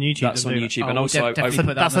YouTube. That's on isn't it? YouTube, Oh, and we'll also definitely put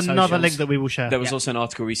that That's on the another socials. link that we will share. there was also an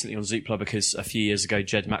article recently on Zoopla because a few years ago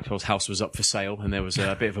Jed Maxwell's house was up for sale, and there was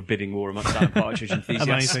a bit of a bidding war amongst Alan Partridge enthusiasts.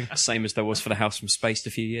 Amazing. Same as there was for the house from Spaced a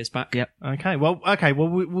few years back. Yep. Okay. Well,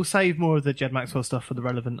 we'll save more of the Jed Maxwell stuff for the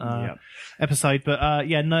relevant episode. But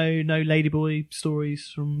no Ladyboy stories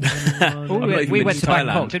from anyone. Oh, I'm not even we been went to to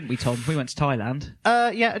Bangkok, Thailand. didn't we, Tom? We went to Thailand.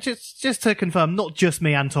 Just to confirm, not just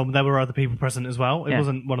me and Tom. There were other people present as well. It Yeah.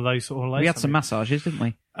 wasn't one of those sort of holidays. We had some massages, didn't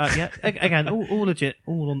we? Again, all legit,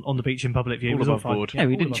 all on the beach in public view. All It was all above fine. board. Yeah,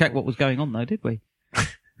 we all didn't above check board. what was going on, though, did we?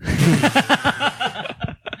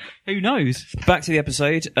 Who knows? Back to the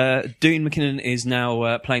episode. Doone McKinnon is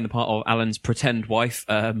now playing the part of Alan's pretend wife.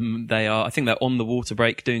 I think they're on the water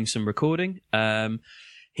break doing some recording.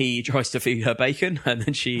 He tries to feed her bacon, and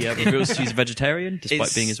then she reveals she's a vegetarian,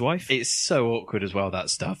 despite being his wife. It's so awkward as well, that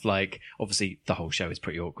stuff. Like, obviously, the whole show is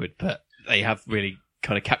pretty awkward, but they have really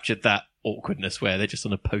kind of captured that awkwardness where they're just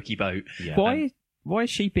on a pokey boat. Yeah. Why is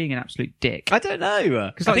she being an absolute dick? I don't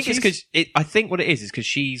know. 'Cause, I like, think it's because I think what it is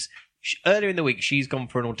because earlier in the week she's gone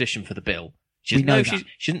for an audition for the bill. She We doesn't know know if that.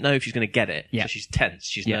 she doesn't know if she's going to get it. Yeah. So she's tense.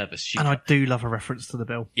 She's Yeah. nervous. And I do love a reference to the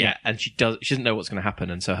bill. Yeah, and she doesn't know what's going to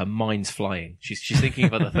happen, and so her mind's flying. She's thinking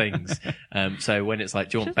of other things. So when it's like,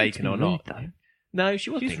 do you want bacon or not? No, she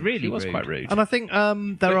wasn't. She's really she was rude. quite rude. And I think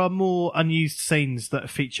there are more unused scenes that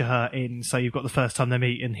feature her in. So you've got the first time they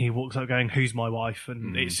meet, and he walks up going, "Who's my wife?"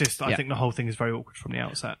 And it's just, I think the whole thing is very awkward from the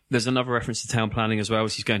outset. There's another reference to town planning as well,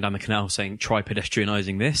 as he's going down the canal saying, try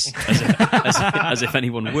pedestrianising this, as if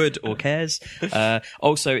anyone would or cares.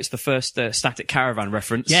 Also, it's the first Static Caravan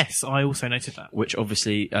reference. Yes, I also noted that. Which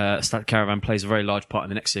obviously, Static Caravan plays a very large part in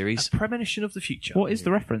the next series. A premonition of the future. What is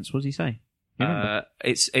the reference? What does he say? You remember?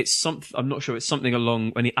 It's something. I'm not sure. It's something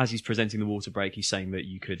along as he's presenting the water break. He's saying that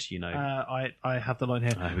you could, I have the line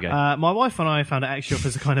here. There we go. My wife and I found it actually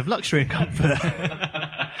offers a kind of luxury and comfort.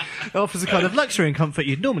 It offers a kind of luxury and comfort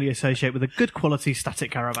you'd normally associate with a good quality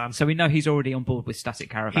static caravan. So we know he's already on board with Static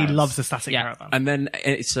He Caravan. loves a static Yeah. caravan. And then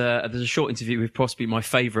there's a short interview with possibly my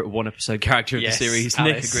favourite one episode character of Yes, the series.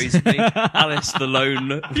 Alice. Nick agrees with me. Alice, the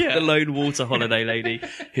lone water holiday lady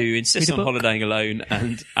who insists Read a on book. holidaying alone,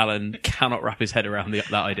 and Alan cannot wrap his head around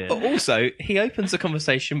that idea. But also, he opens the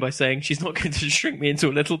conversation by saying she's not going to shrink me into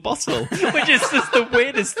a little bottle, which is just the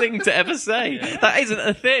weirdest thing to ever say. That isn't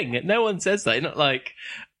a thing. No one says that. You're not like,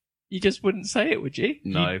 you just wouldn't say it, would you?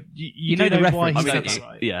 No. You know do the why reference, he don't said you? that,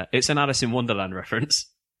 right? Yeah, it's an Alice in Wonderland reference.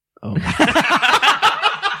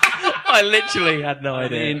 I literally had no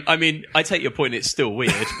idea. I mean, I take your point. It's still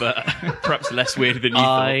weird, but perhaps less weird than you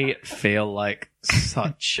thought. I feel like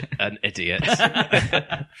such an idiot.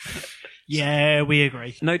 Yeah, we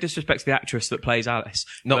agree. No disrespect to the actress that plays Alice.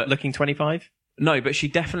 Not but- looking 25? No, but she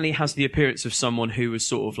definitely has the appearance of someone who was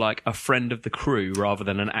sort of like a friend of the crew rather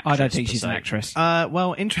than an actress. I don't think per she's an se. actress.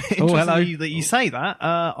 Well, interesting hello. that you say that.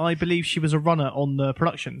 I believe she was a runner on the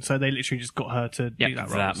production, so they literally just got her to do that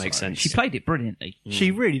role. That makes so. sense. She played it brilliantly. She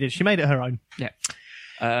really did. She made it her own. Yeah.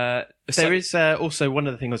 There is also one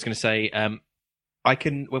other thing I was going to say.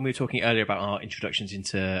 When we were talking earlier about our introductions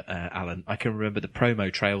into Alan, I can remember the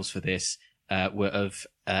promo trails for this were of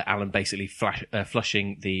Alan basically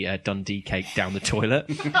flushing the Dundee cake down the toilet.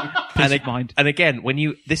 Mind. And again,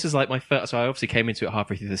 this is like my first, so I obviously came into it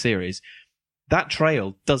halfway through the series. That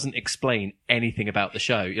trail doesn't explain anything about the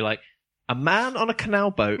show. You're like, a man on a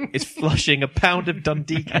canal boat is flushing a pound of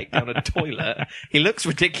Dundee cake down a toilet. He looks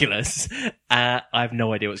ridiculous. I have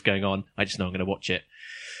no idea what's going on. I just know I'm going to watch it.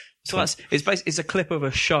 So it's a clip of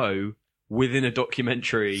a show within a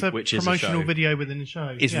documentary, It's a which is a promotional show. video within the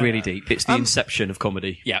show. It's Yeah. really deep. It's the inception of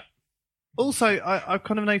comedy. Yeah. Also, I've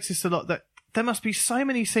kind of noticed a lot that there must be so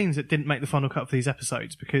many scenes that didn't make the final cut for these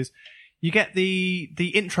episodes because you get the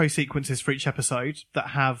intro sequences for each episode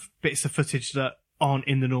that have bits of footage that aren't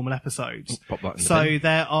in the normal episodes. Pop that in the So bin.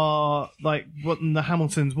 there are, like, in the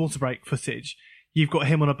Hamilton's water break footage, you've got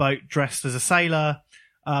him on a boat dressed as a sailor.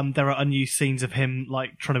 There are unused scenes of him,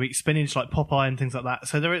 like, trying to eat spinach, like Popeye and things like that.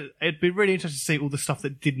 So it'd be really interesting to see all the stuff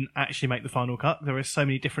that didn't actually make the final cut. There are so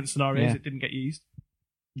many different scenarios Yeah. that didn't get used.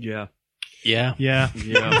 Yeah. Yeah. Yeah.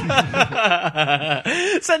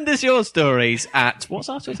 Send us your stories at what's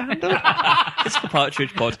our Twitter handle? It's the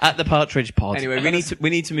Partridge Pod. At the Partridge Pod. Anyway, we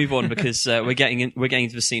need to move on because we're getting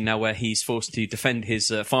into the scene now where he's forced to defend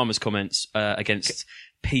his farmer's comments against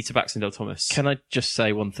Peter Baxendale Thomas. Can I just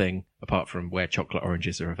say one thing apart from where chocolate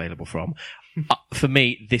oranges are available from? For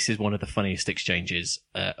me, this is one of the funniest exchanges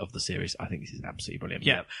of the series. I think this is absolutely brilliant.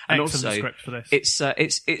 Yeah, and excellent also script for this.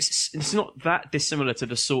 It's not that dissimilar to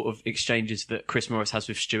the sort of exchanges that Chris Morris has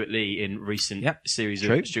with Stuart Lee in recent series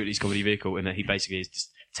of Stuart Lee's Comedy Vehicle, in that he basically is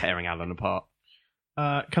just tearing Alan apart.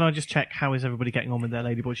 Can I just check how is everybody getting on with their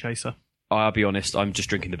Ladyboy Chaser? I'll be honest, I'm just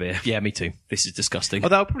drinking the beer. Yeah, me too. This is disgusting.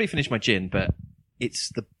 Although I'll probably finish my gin, but it's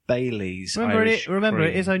the Bailey's. Remember, Irish it cream.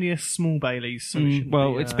 is only a small Bailey's. So it shouldn't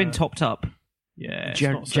be, it's been topped up. Yeah,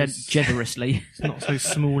 Generously. It's not so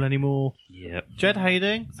small anymore. Yep. Jed, how you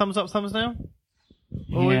doing? Thumbs up, thumbs down?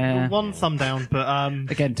 Yeah. One thumb down, but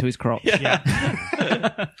Again, to his crotch.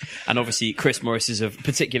 yeah. And obviously, Chris Morris is of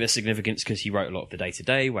particular significance because he wrote a lot of the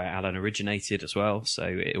Day-to-Day, where Alan originated as well. So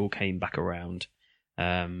it all came back around.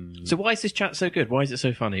 So why is this chat so good? Why is it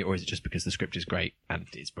so funny? Or is it just because the script is great and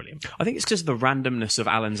it's brilliant? I think it's because of the randomness of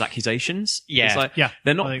Alan's accusations. Yeah. It's like, Yeah,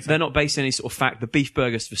 they're I not think so. they're not based on any sort of fact. The beef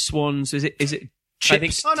burgers for swans. Is it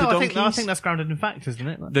chips Oh to no, donkeys? I think that's grounded in fact, isn't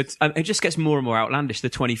it? And it just gets more and more outlandish. The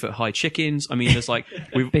 20-foot high chickens. I mean, there's like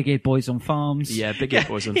Big-eared boys on farms. yeah, big head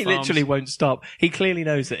boys on He farms. literally won't stop. He clearly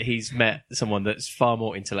knows that he's met someone that's far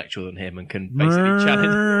more intellectual than him and can basically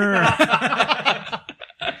challenge.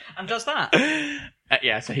 And does that?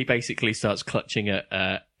 So he basically starts clutching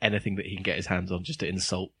at anything that he can get his hands on just to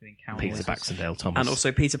insult Peter Baxendale Thomas. And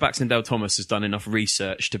also, Peter Baxendale Thomas has done enough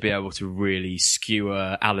research to be able to really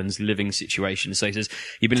skewer Alan's living situation. So he says,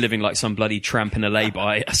 "You've been living like some bloody tramp in a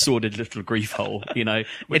lay-by, a sordid little grief hole." You know,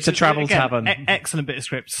 it's a travel tavern. Excellent bit of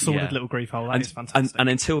script, sordid Yeah. little grief hole. That is fantastic. And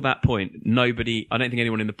until that point, I don't think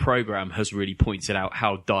anyone in the programme has really pointed out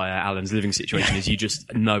how dire Alan's living situation is. You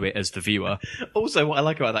just know it as the viewer. Also, what I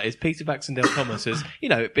like about that is Peter Baxendale Thomas has,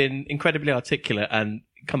 been incredibly articulate and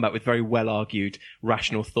come back with very well-argued,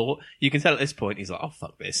 rational thought. You can tell at this point, he's like, oh,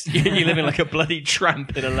 fuck this. You're living like a bloody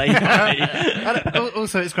tramp in a lay-by. And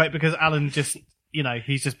also, it's great because Alan just,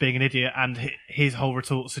 he's just being an idiot and his whole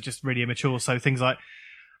retorts are just really immature. So things like,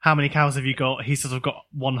 how many cows have you got? He says, I've got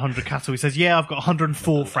 100 cattle. He says, yeah, I've got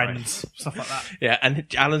 104 friends. Stuff like that. Yeah, and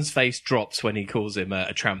Alan's face drops when he calls him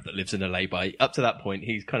a tramp that lives in a lay-by. Up to that point,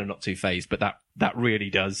 he's kind of not too fazed, but that really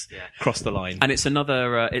does cross the line. And it's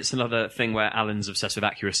another thing where Alan's obsessed with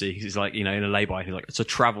accuracy. He's like, in a lay-by, he's like, it's a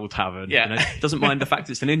travel tavern. Yeah. Doesn't mind the fact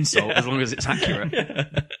it's an insult as long as it's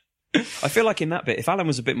accurate. I feel like in that bit, if Alan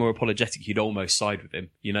was a bit more apologetic, you'd almost side with him.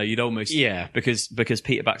 You'd almost because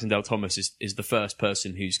Peter Baxendale Thomas is the first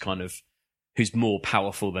person who's more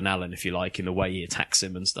powerful than Alan, if you like, in the way he attacks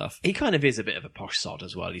him and stuff. He kind of is a bit of a posh sod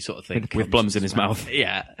as well. You sort of think With blums in his mouth.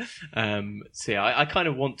 Yeah. I kind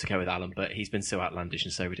of want to go with Alan, but he's been so outlandish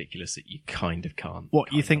and so ridiculous that you kind of can't.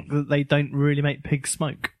 What, you think that they don't really make pigs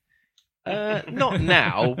smoke? Not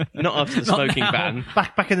now. Not after the smoking ban.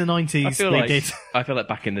 Back in the 90s, they did. I feel like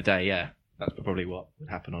back in the day, yeah. That's probably what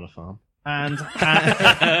would happen on a farm. And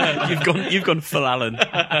you've gone full Alan.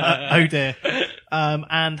 Oh dear.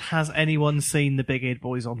 And has anyone seen the big-eared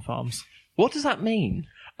boys on farms? What does that mean?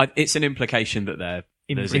 It's an implication that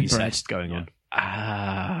there's incest going on.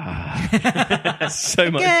 So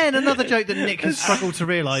much. Again, another joke that Nick has struggled to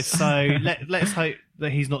realise. So let's hope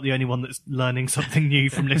that he's not the only one that's learning something new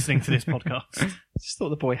from listening to this podcast. I just thought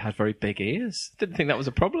the boy had very big ears. Didn't think that was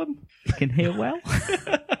a problem. You can hear well.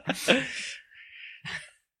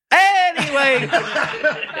 Anyway,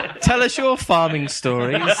 tell us your farming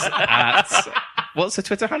stories at... What's the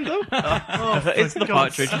Twitter handle? It's the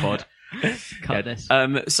Partridge Pod. Cut this.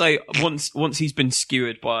 So once he's been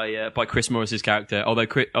skewered by Chris Morris's character, although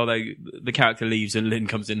the character leaves and Lynn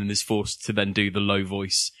comes in and is forced to then do the low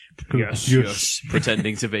voice, yes,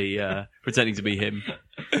 pretending to be him.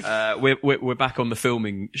 We're back on the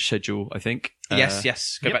filming schedule, I think.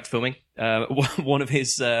 Yes. Go back to filming. One of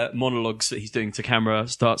his monologues that he's doing to camera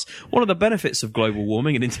starts, one of the benefits of global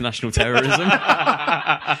warming and international terrorism,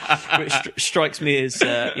 which strikes me as,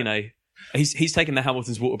 he's taken the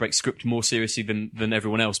Hamilton's Water Break script more seriously than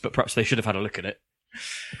everyone else, but perhaps they should have had a look at it.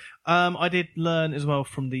 I did learn as well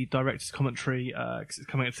from the director's commentary, because it's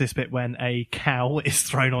coming up to this bit when a cow is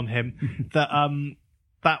thrown on him, that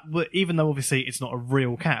even though obviously it's not a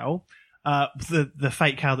real cow, the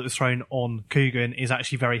fake cow that was thrown on Coogan is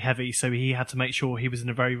actually very heavy, so he had to make sure he was in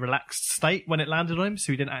a very relaxed state when it landed on him,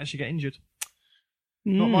 so he didn't actually get injured.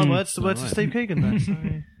 Not my words, the words of Steve Coogan there. So.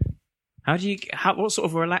 What sort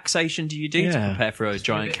of relaxation do you do to prepare for a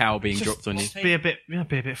giant cow being dropped on you? Be a bit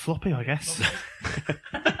floppy, I guess.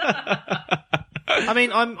 I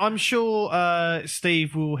mean, I'm sure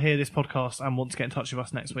Steve will hear this podcast and want to get in touch with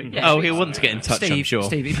us next week. Yeah, he'll want to get in touch, Steve, I'm sure.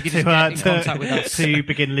 Steve, if you could just get in contact with us to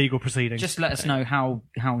begin legal proceedings. Just let us know how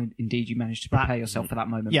indeed you managed to prepare yourself for that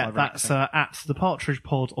moment. Yeah, that's at the Partridge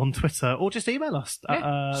Pod on Twitter, or just email us at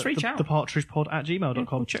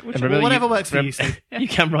thepartridgepod@gmail.com. Whatever works for you, Steve. You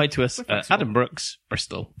can write to us at Adam Brooks,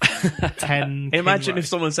 Bristol. 10. Imagine if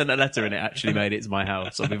someone sent a letter and it actually made it to my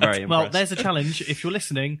house. I'd be very impressed. Well, there's a challenge. If you're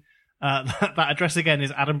listening, that address again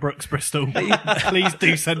is Adam Brooks, Bristol. Please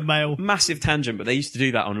do send mail. Massive tangent, but they used to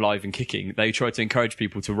do that on Live and Kicking. They tried to encourage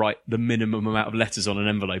people to write the minimum amount of letters on an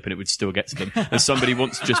envelope and it would still get to them. And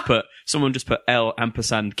someone just put L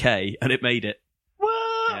ampersand K and it made it.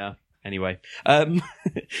 What? Yeah. Anyway. And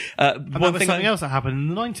that was something else that happened in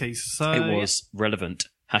the 90s. So it was relevant.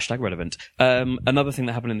 #relevant. Another thing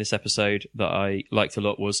that happened in this episode that I liked a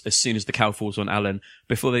lot was as soon as the cow falls on Alan,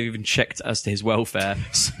 before they've even checked as to his welfare,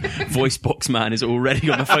 Voice Box Man is already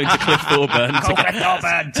on the phone to Cliff Thorburn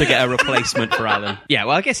to get a replacement for Alan. Yeah,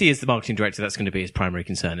 well, I guess he is the marketing director. That's going to be his primary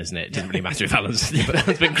concern, isn't it? It doesn't really matter if Alan's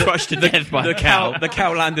been crushed to death by the cow. The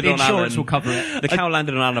cow landed on Alan. Insurance will cover it. The cow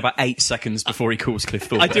landed on Alan about 8 seconds before he calls Cliff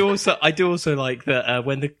Thorburn. I do also like that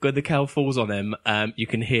when the cow falls on him, you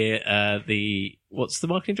can hear what's the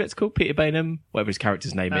marketing director called? Peter Bainham, whatever his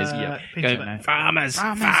character's name is. Going, farmers.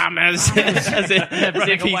 as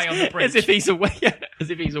if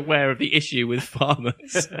he's aware of the issue with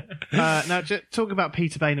farmers. Now, talking about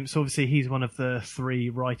Peter Bainham, so obviously he's one of the 3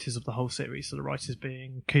 writers of the whole series. So the writers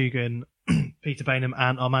being Coogan, Peter Bainham,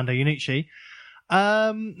 and Armando Iannucci.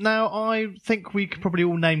 Now, I think we could probably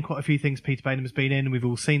all name quite a few things Peter Bainham has been in. We've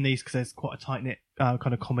all seen these because there's quite a tight-knit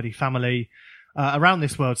kind of comedy family around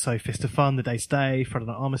this world. So Fist of Fun, The Day's Day, Friday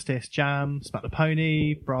Night Armistice, Jam, Smack the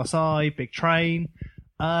Pony, Brass Eye, Big Train.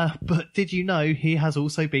 But did you know he has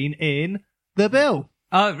also been in The Bill?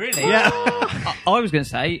 Oh, really? Yeah. I was going to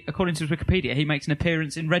say, according to Wikipedia, he makes an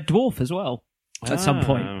appearance in Red Dwarf as well at some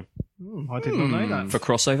point. I did not know that. For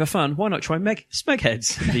crossover fun, why not try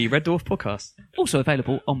Smegheads, the Red Dwarf podcast? Also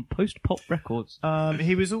available on Post Pop Records.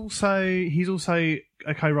 He's also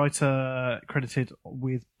a co-writer credited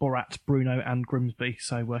with Borat, Bruno, and Grimsby.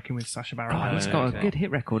 So working with Sacha Baron. He's got a good hit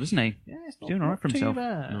record, hasn't he? Yeah, it's doing all right for himself.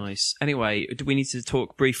 Nice. Anyway, do we need to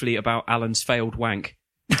talk briefly about Alan's failed wank?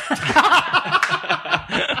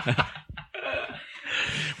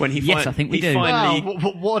 Yes, I think we do.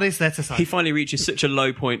 What is there to say? He finally reaches such a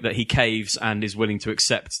low point that he caves and is willing to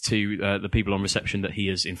accept to the people on reception that he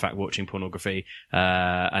is in fact watching pornography,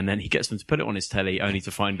 and then he gets them to put it on his telly, only to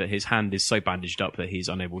find that his hand is so bandaged up that he's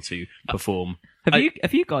unable to perform.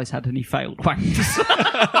 Have you guys had any failed wanks?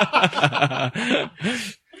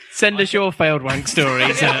 Send us your failed wank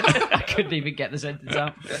stories. I couldn't even get the sentence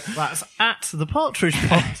out. That's at the Partridge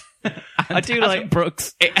Pod. I do like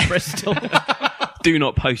Brooks, Bristol. Do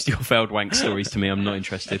not post your failed wank stories to me. I'm not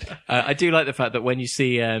interested. I do like the fact that when you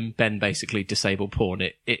see Ben basically disable porn,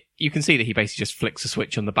 you can see that he basically just flicks a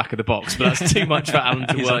switch on the back of the box, but that's too much for Alan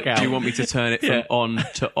to work out. Do you want me to turn it from on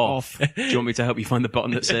to off? Do you want me to help you find the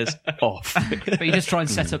button that says off? But you just try and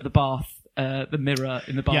set up the bath, the mirror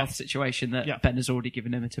in the bath situation that Ben has already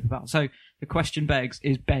given him a tip about. So the question begs,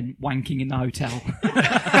 is Ben wanking in the hotel?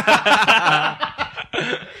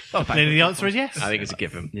 Clearly the answer is yes. I think it's a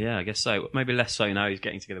given. Yeah, I guess so. Maybe less so now he's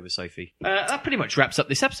getting together with Sophie. That pretty much wraps up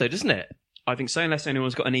this episode, doesn't it? I think so, unless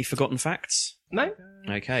anyone's got any forgotten facts. No.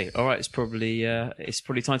 Okay, all right. It's probably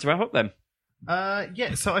time to wrap up then.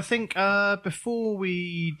 So I think before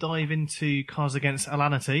we dive into Cards Against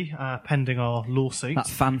Alanity, pending our lawsuit, that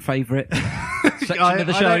fan favourite section of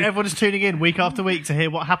the show. I know everyone's tuning in week after week to hear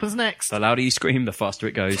what happens next. The louder you scream, the faster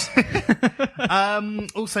it goes.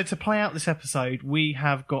 Also, to play out this episode, we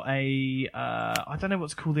have got I don't know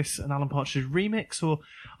what to call this, an Alan Partridge remix, or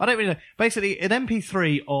I don't really know. Basically, an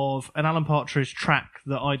MP3 of an Alan Partridge track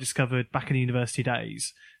that I discovered back in the university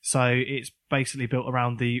days. So it's basically built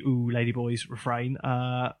around the "Ooh, Ladyboys" refrain,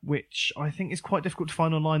 which I think is quite difficult to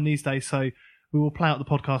find online these days. So we will play out the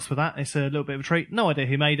podcast for that. It's a little bit of a treat. No idea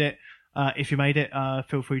who made it. If you made it,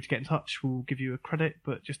 feel free to get in touch. We'll give you a credit,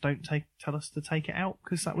 but just don't tell us to take it out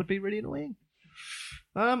because that would be really annoying.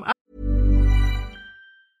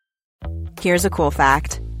 Here's a cool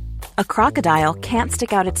fact. A crocodile can't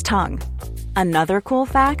stick out its tongue. Another cool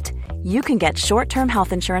fact, you can get short-term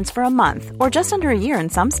health insurance for a month or just under a year in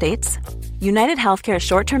some states. United Healthcare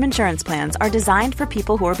short-term insurance plans are designed for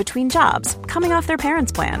people who are between jobs, coming off their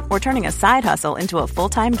parents' plan, or turning a side hustle into a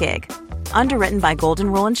full-time gig. Underwritten by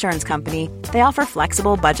Golden Rule Insurance Company, they offer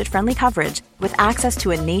flexible, budget-friendly coverage with access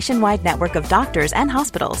to a nationwide network of doctors and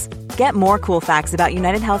hospitals. Get more cool facts about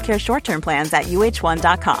United Healthcare short-term plans at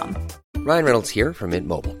uh1.com. Ryan Reynolds here from Mint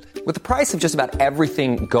Mobile. With the price of just about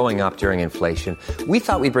everything going up during inflation, we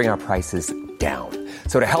thought we'd bring our prices down.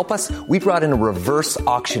 So to help us, we brought in a reverse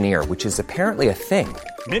auctioneer, which is apparently a thing.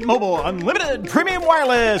 Mint Mobile Unlimited Premium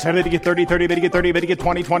Wireless. How to get 30, 30, bit to get 30, bit to get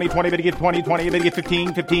 20, 20, 20, bit to get 20, 20, bit to get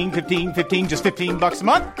 15, 15, 15, 15, just $15 a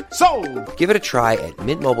month? Sold! Give it a try at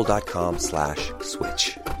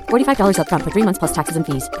mintmobile.com/switch. $45 up front for 3 months plus taxes and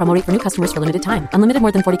fees. Promo rate for new customers for limited time. Unlimited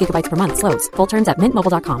more than 40 gigabytes per month. Slows full terms at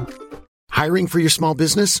mintmobile.com. Hiring for your small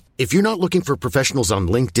business? If you're not looking for professionals on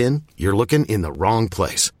LinkedIn, you're looking in the wrong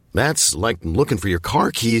place. That's like looking for your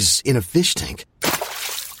car keys in a fish tank.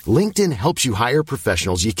 LinkedIn helps you hire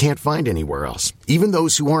professionals you can't find anywhere else, even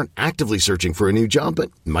those who aren't actively searching for a new job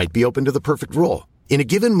but might be open to the perfect role. In a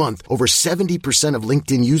given month, over 70% of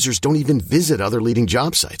LinkedIn users don't even visit other leading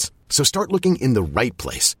job sites. So start looking in the right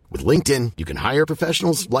place. With LinkedIn, you can hire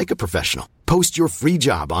professionals like a professional. Post your free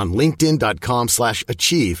job on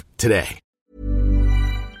linkedin.com/achieve today.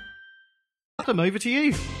 Adam, over to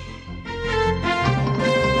you.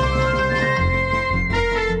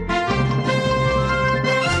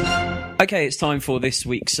 Okay, it's time for this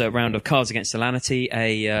week's round of Cards Against Alanity,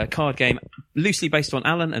 a card game loosely based on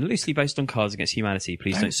Alan and loosely based on Cards Against Humanity.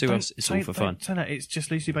 Please don't sue us, it's all for fun. It's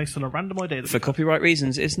just loosely based on a random idea. For copyright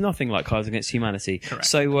reasons, it's nothing like Cards Against Humanity. Correct.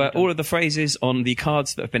 So all of the phrases on the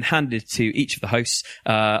cards that have been handed to each of the hosts,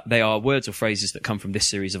 they are words or phrases that come from this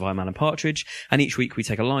series of I'm Alan Partridge, and each week we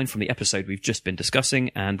take a line from the episode we've just been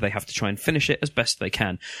discussing, and they have to try and finish it as best they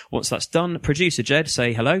can. Once that's done, producer Jed,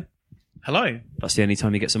 say hello. Hello. That's the only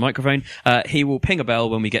time he gets a microphone. He will ping a bell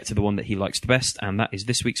when we get to the one that he likes the best, and that is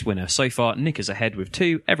this week's winner. So far, Nick is ahead with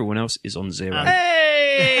 2. Everyone else is on 0.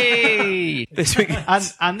 Hey! This week,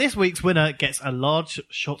 and this week's winner gets a large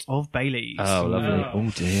shot of Baileys. Oh, lovely. Oh,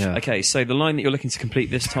 dear. Okay, so the line that you're looking to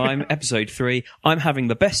complete this time, episode 3, I'm having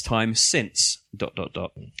the best time since... ...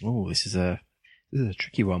 Oh, this is a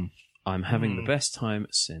tricky one. I'm having the best time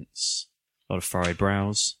since... A lot of furrowed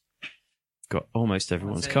brows. Got almost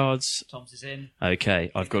everyone's cards. Tom's is in.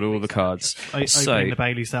 Okay, I've got all the cards. Opening the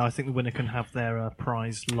Baileys now, I think the winner can have their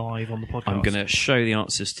prize live on the podcast. I'm going to show the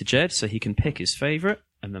answers to Jed so he can pick his favourite,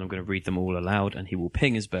 and then I'm going to read them all aloud, and he will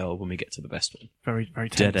ping his bell when we get to the best one. Very, very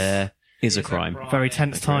tense. Dead air is a crime. Very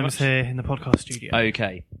tense times here in the podcast studio.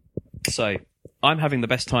 Okay, so I'm having the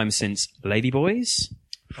best time since Ladyboys.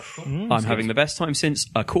 I'm having the best time since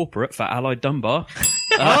a corporate for Allied Dunbar.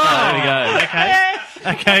 There we go.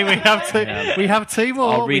 Okay, we have two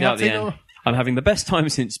more. I'll read out the end. I'm having the best time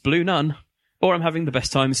since Blue Nun, or I'm having the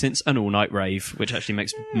best time since an all-night rave, which actually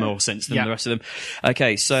makes more sense than the rest of them.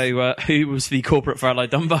 Okay, so who was the corporate for Allied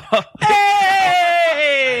Dunbar?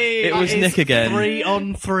 It was Nick again. 3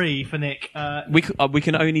 on 3 for Nick. We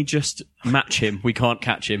can only just match him. We can't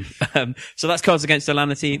catch him. So that's Cards Against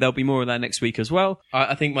Alanity. There'll be more of that next week as well.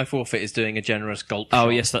 I think my forfeit is doing a generous gulp. Oh, shot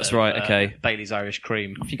yes, that's right. Okay. Bailey's Irish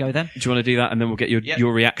Cream. Off you go then. Do you want to do that, and then we'll get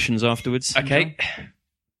your reactions afterwards? Okay.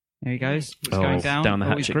 There he goes. He's going down. the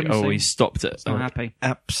hatchet. Oh, he stopped it. So happy.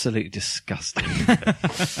 Absolutely disgusting.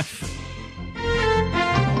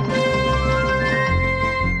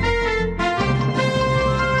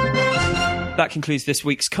 That concludes this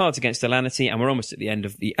week's Cards Against Alanity, and we're almost at the end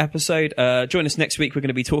of the episode. Join us next week. We're going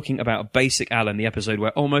to be talking about Basic Alan, the episode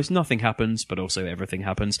where almost nothing happens, but also everything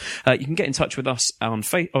happens. You can get in touch with us on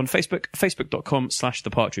Facebook,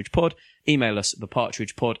 facebook.com/thepartridgepod. Email us,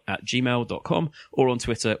 thepartridgepod@gmail.com, or on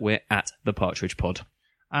Twitter, we're @thepartridgepod.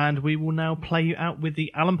 And we will now play you out with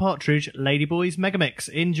the Alan Partridge Ladyboys Megamix.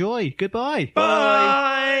 Enjoy. Goodbye.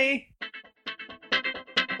 Bye.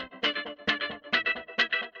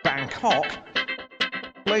 Bangkok.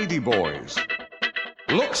 Ladyboys.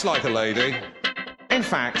 Looks like a lady. In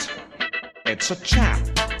fact, it's a chap.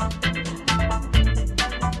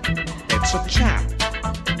 It's a chap.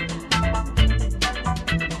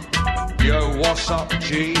 Yo, what's up,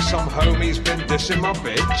 G? Some homie's been dissing my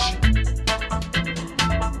bitch.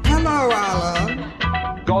 Hello, Alan.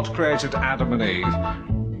 God created Adam and Eve.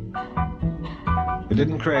 He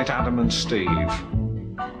didn't create Adam and Steve.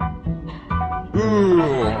 Ooh,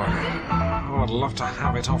 I'd love to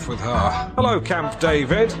have it off with her. Hello, Camp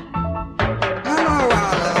David. Hello,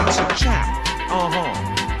 Alan. It's a chap.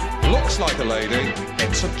 Looks like a lady.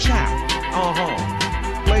 It's a chap.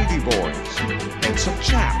 Ladyboys. It's a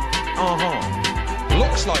chap.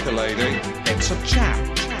 Looks like a lady. It's a chap.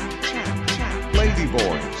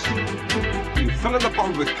 Ladyboys. You fill in the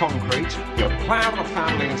pond with concrete, you plough the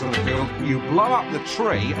family into the field, you blow up the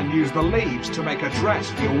tree and use the leaves to make a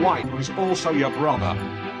dress for your wife, who is also your brother.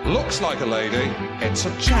 Looks like a lady, it's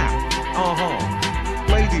a chap.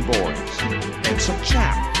 Lady boys, it's a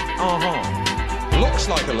chap. Looks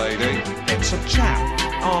like a lady, it's a chap.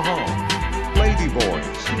 Lady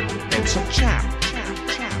boys, it's a chap.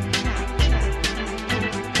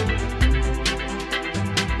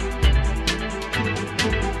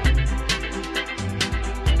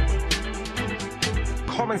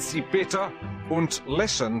 Kommen Sie bitte und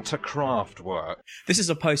listen to Kraftwerk. This is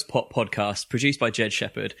a post-pop podcast produced by Jed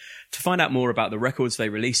Shepherd. To find out more about the records they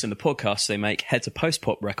release and the podcasts they make, head to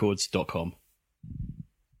postpoprecords.com.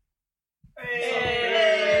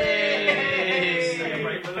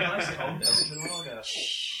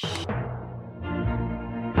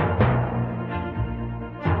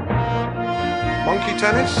 Monkey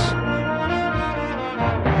tennis?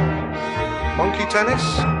 Monkey tennis?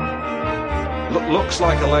 Looks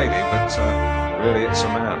like a lady, but really it's a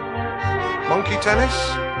man. Monkey tennis?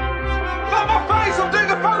 Not my face! I'm doing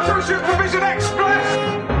a photo shoot for Vision Express!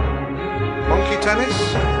 Monkey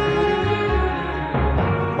tennis?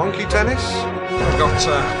 Monkey tennis? I got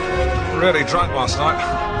really drunk last night.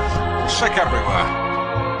 Sick everywhere.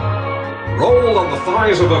 Roll on the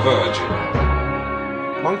thighs of the Virgin.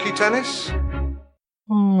 Monkey tennis?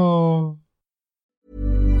 Oh.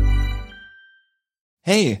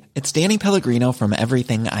 Hey, it's Danny Pellegrino from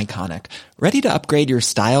Everything Iconic. Ready to upgrade your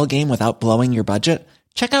style game without blowing your budget?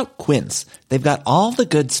 Check out Quince. They've got all the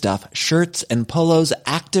good stuff, shirts and polos,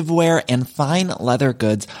 activewear, and fine leather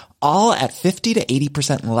goods, all at 50 to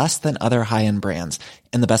 80% less than other high-end brands.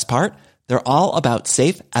 And the best part? They're all about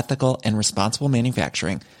safe, ethical, and responsible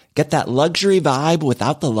manufacturing. Get that luxury vibe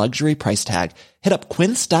without the luxury price tag. Hit up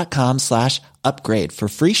quince.com/upgrade for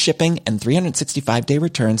free shipping and 365-day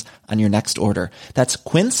returns on your next order. That's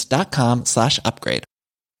quince.com/upgrade.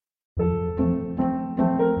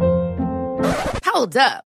 Hold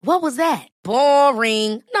up. What was that?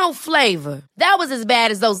 Boring. No flavor. That was as bad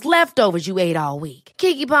as those leftovers you ate all week.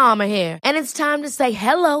 Keke Palmer here, and it's time to say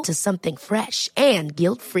hello to something fresh and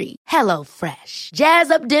guilt-free. Hello Fresh. Jazz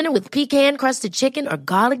up dinner with pecan-crusted chicken or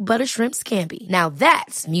garlic butter shrimp scampi. Now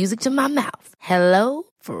that's music to my mouth. Hello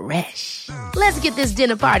Fresh. Let's get this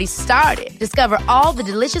dinner party started. Discover all the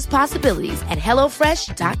delicious possibilities at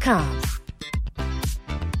HelloFresh.com.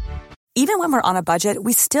 Even when we're on a budget,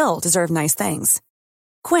 we still deserve nice things.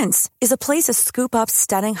 Quince is a place to scoop up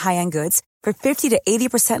stunning high-end goods for 50 to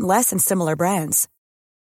 80% less than similar brands.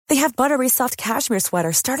 They have buttery soft cashmere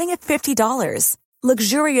sweaters starting at $50,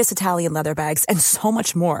 luxurious Italian leather bags, and so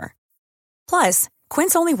much more. Plus,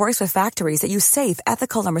 Quince only works with factories that use safe,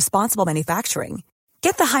 ethical, and responsible manufacturing.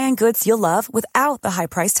 Get the high-end goods you'll love without the high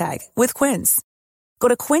price tag with Quince. Go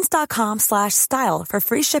to quince.com/style for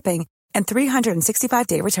free shipping and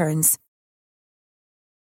 365-day returns.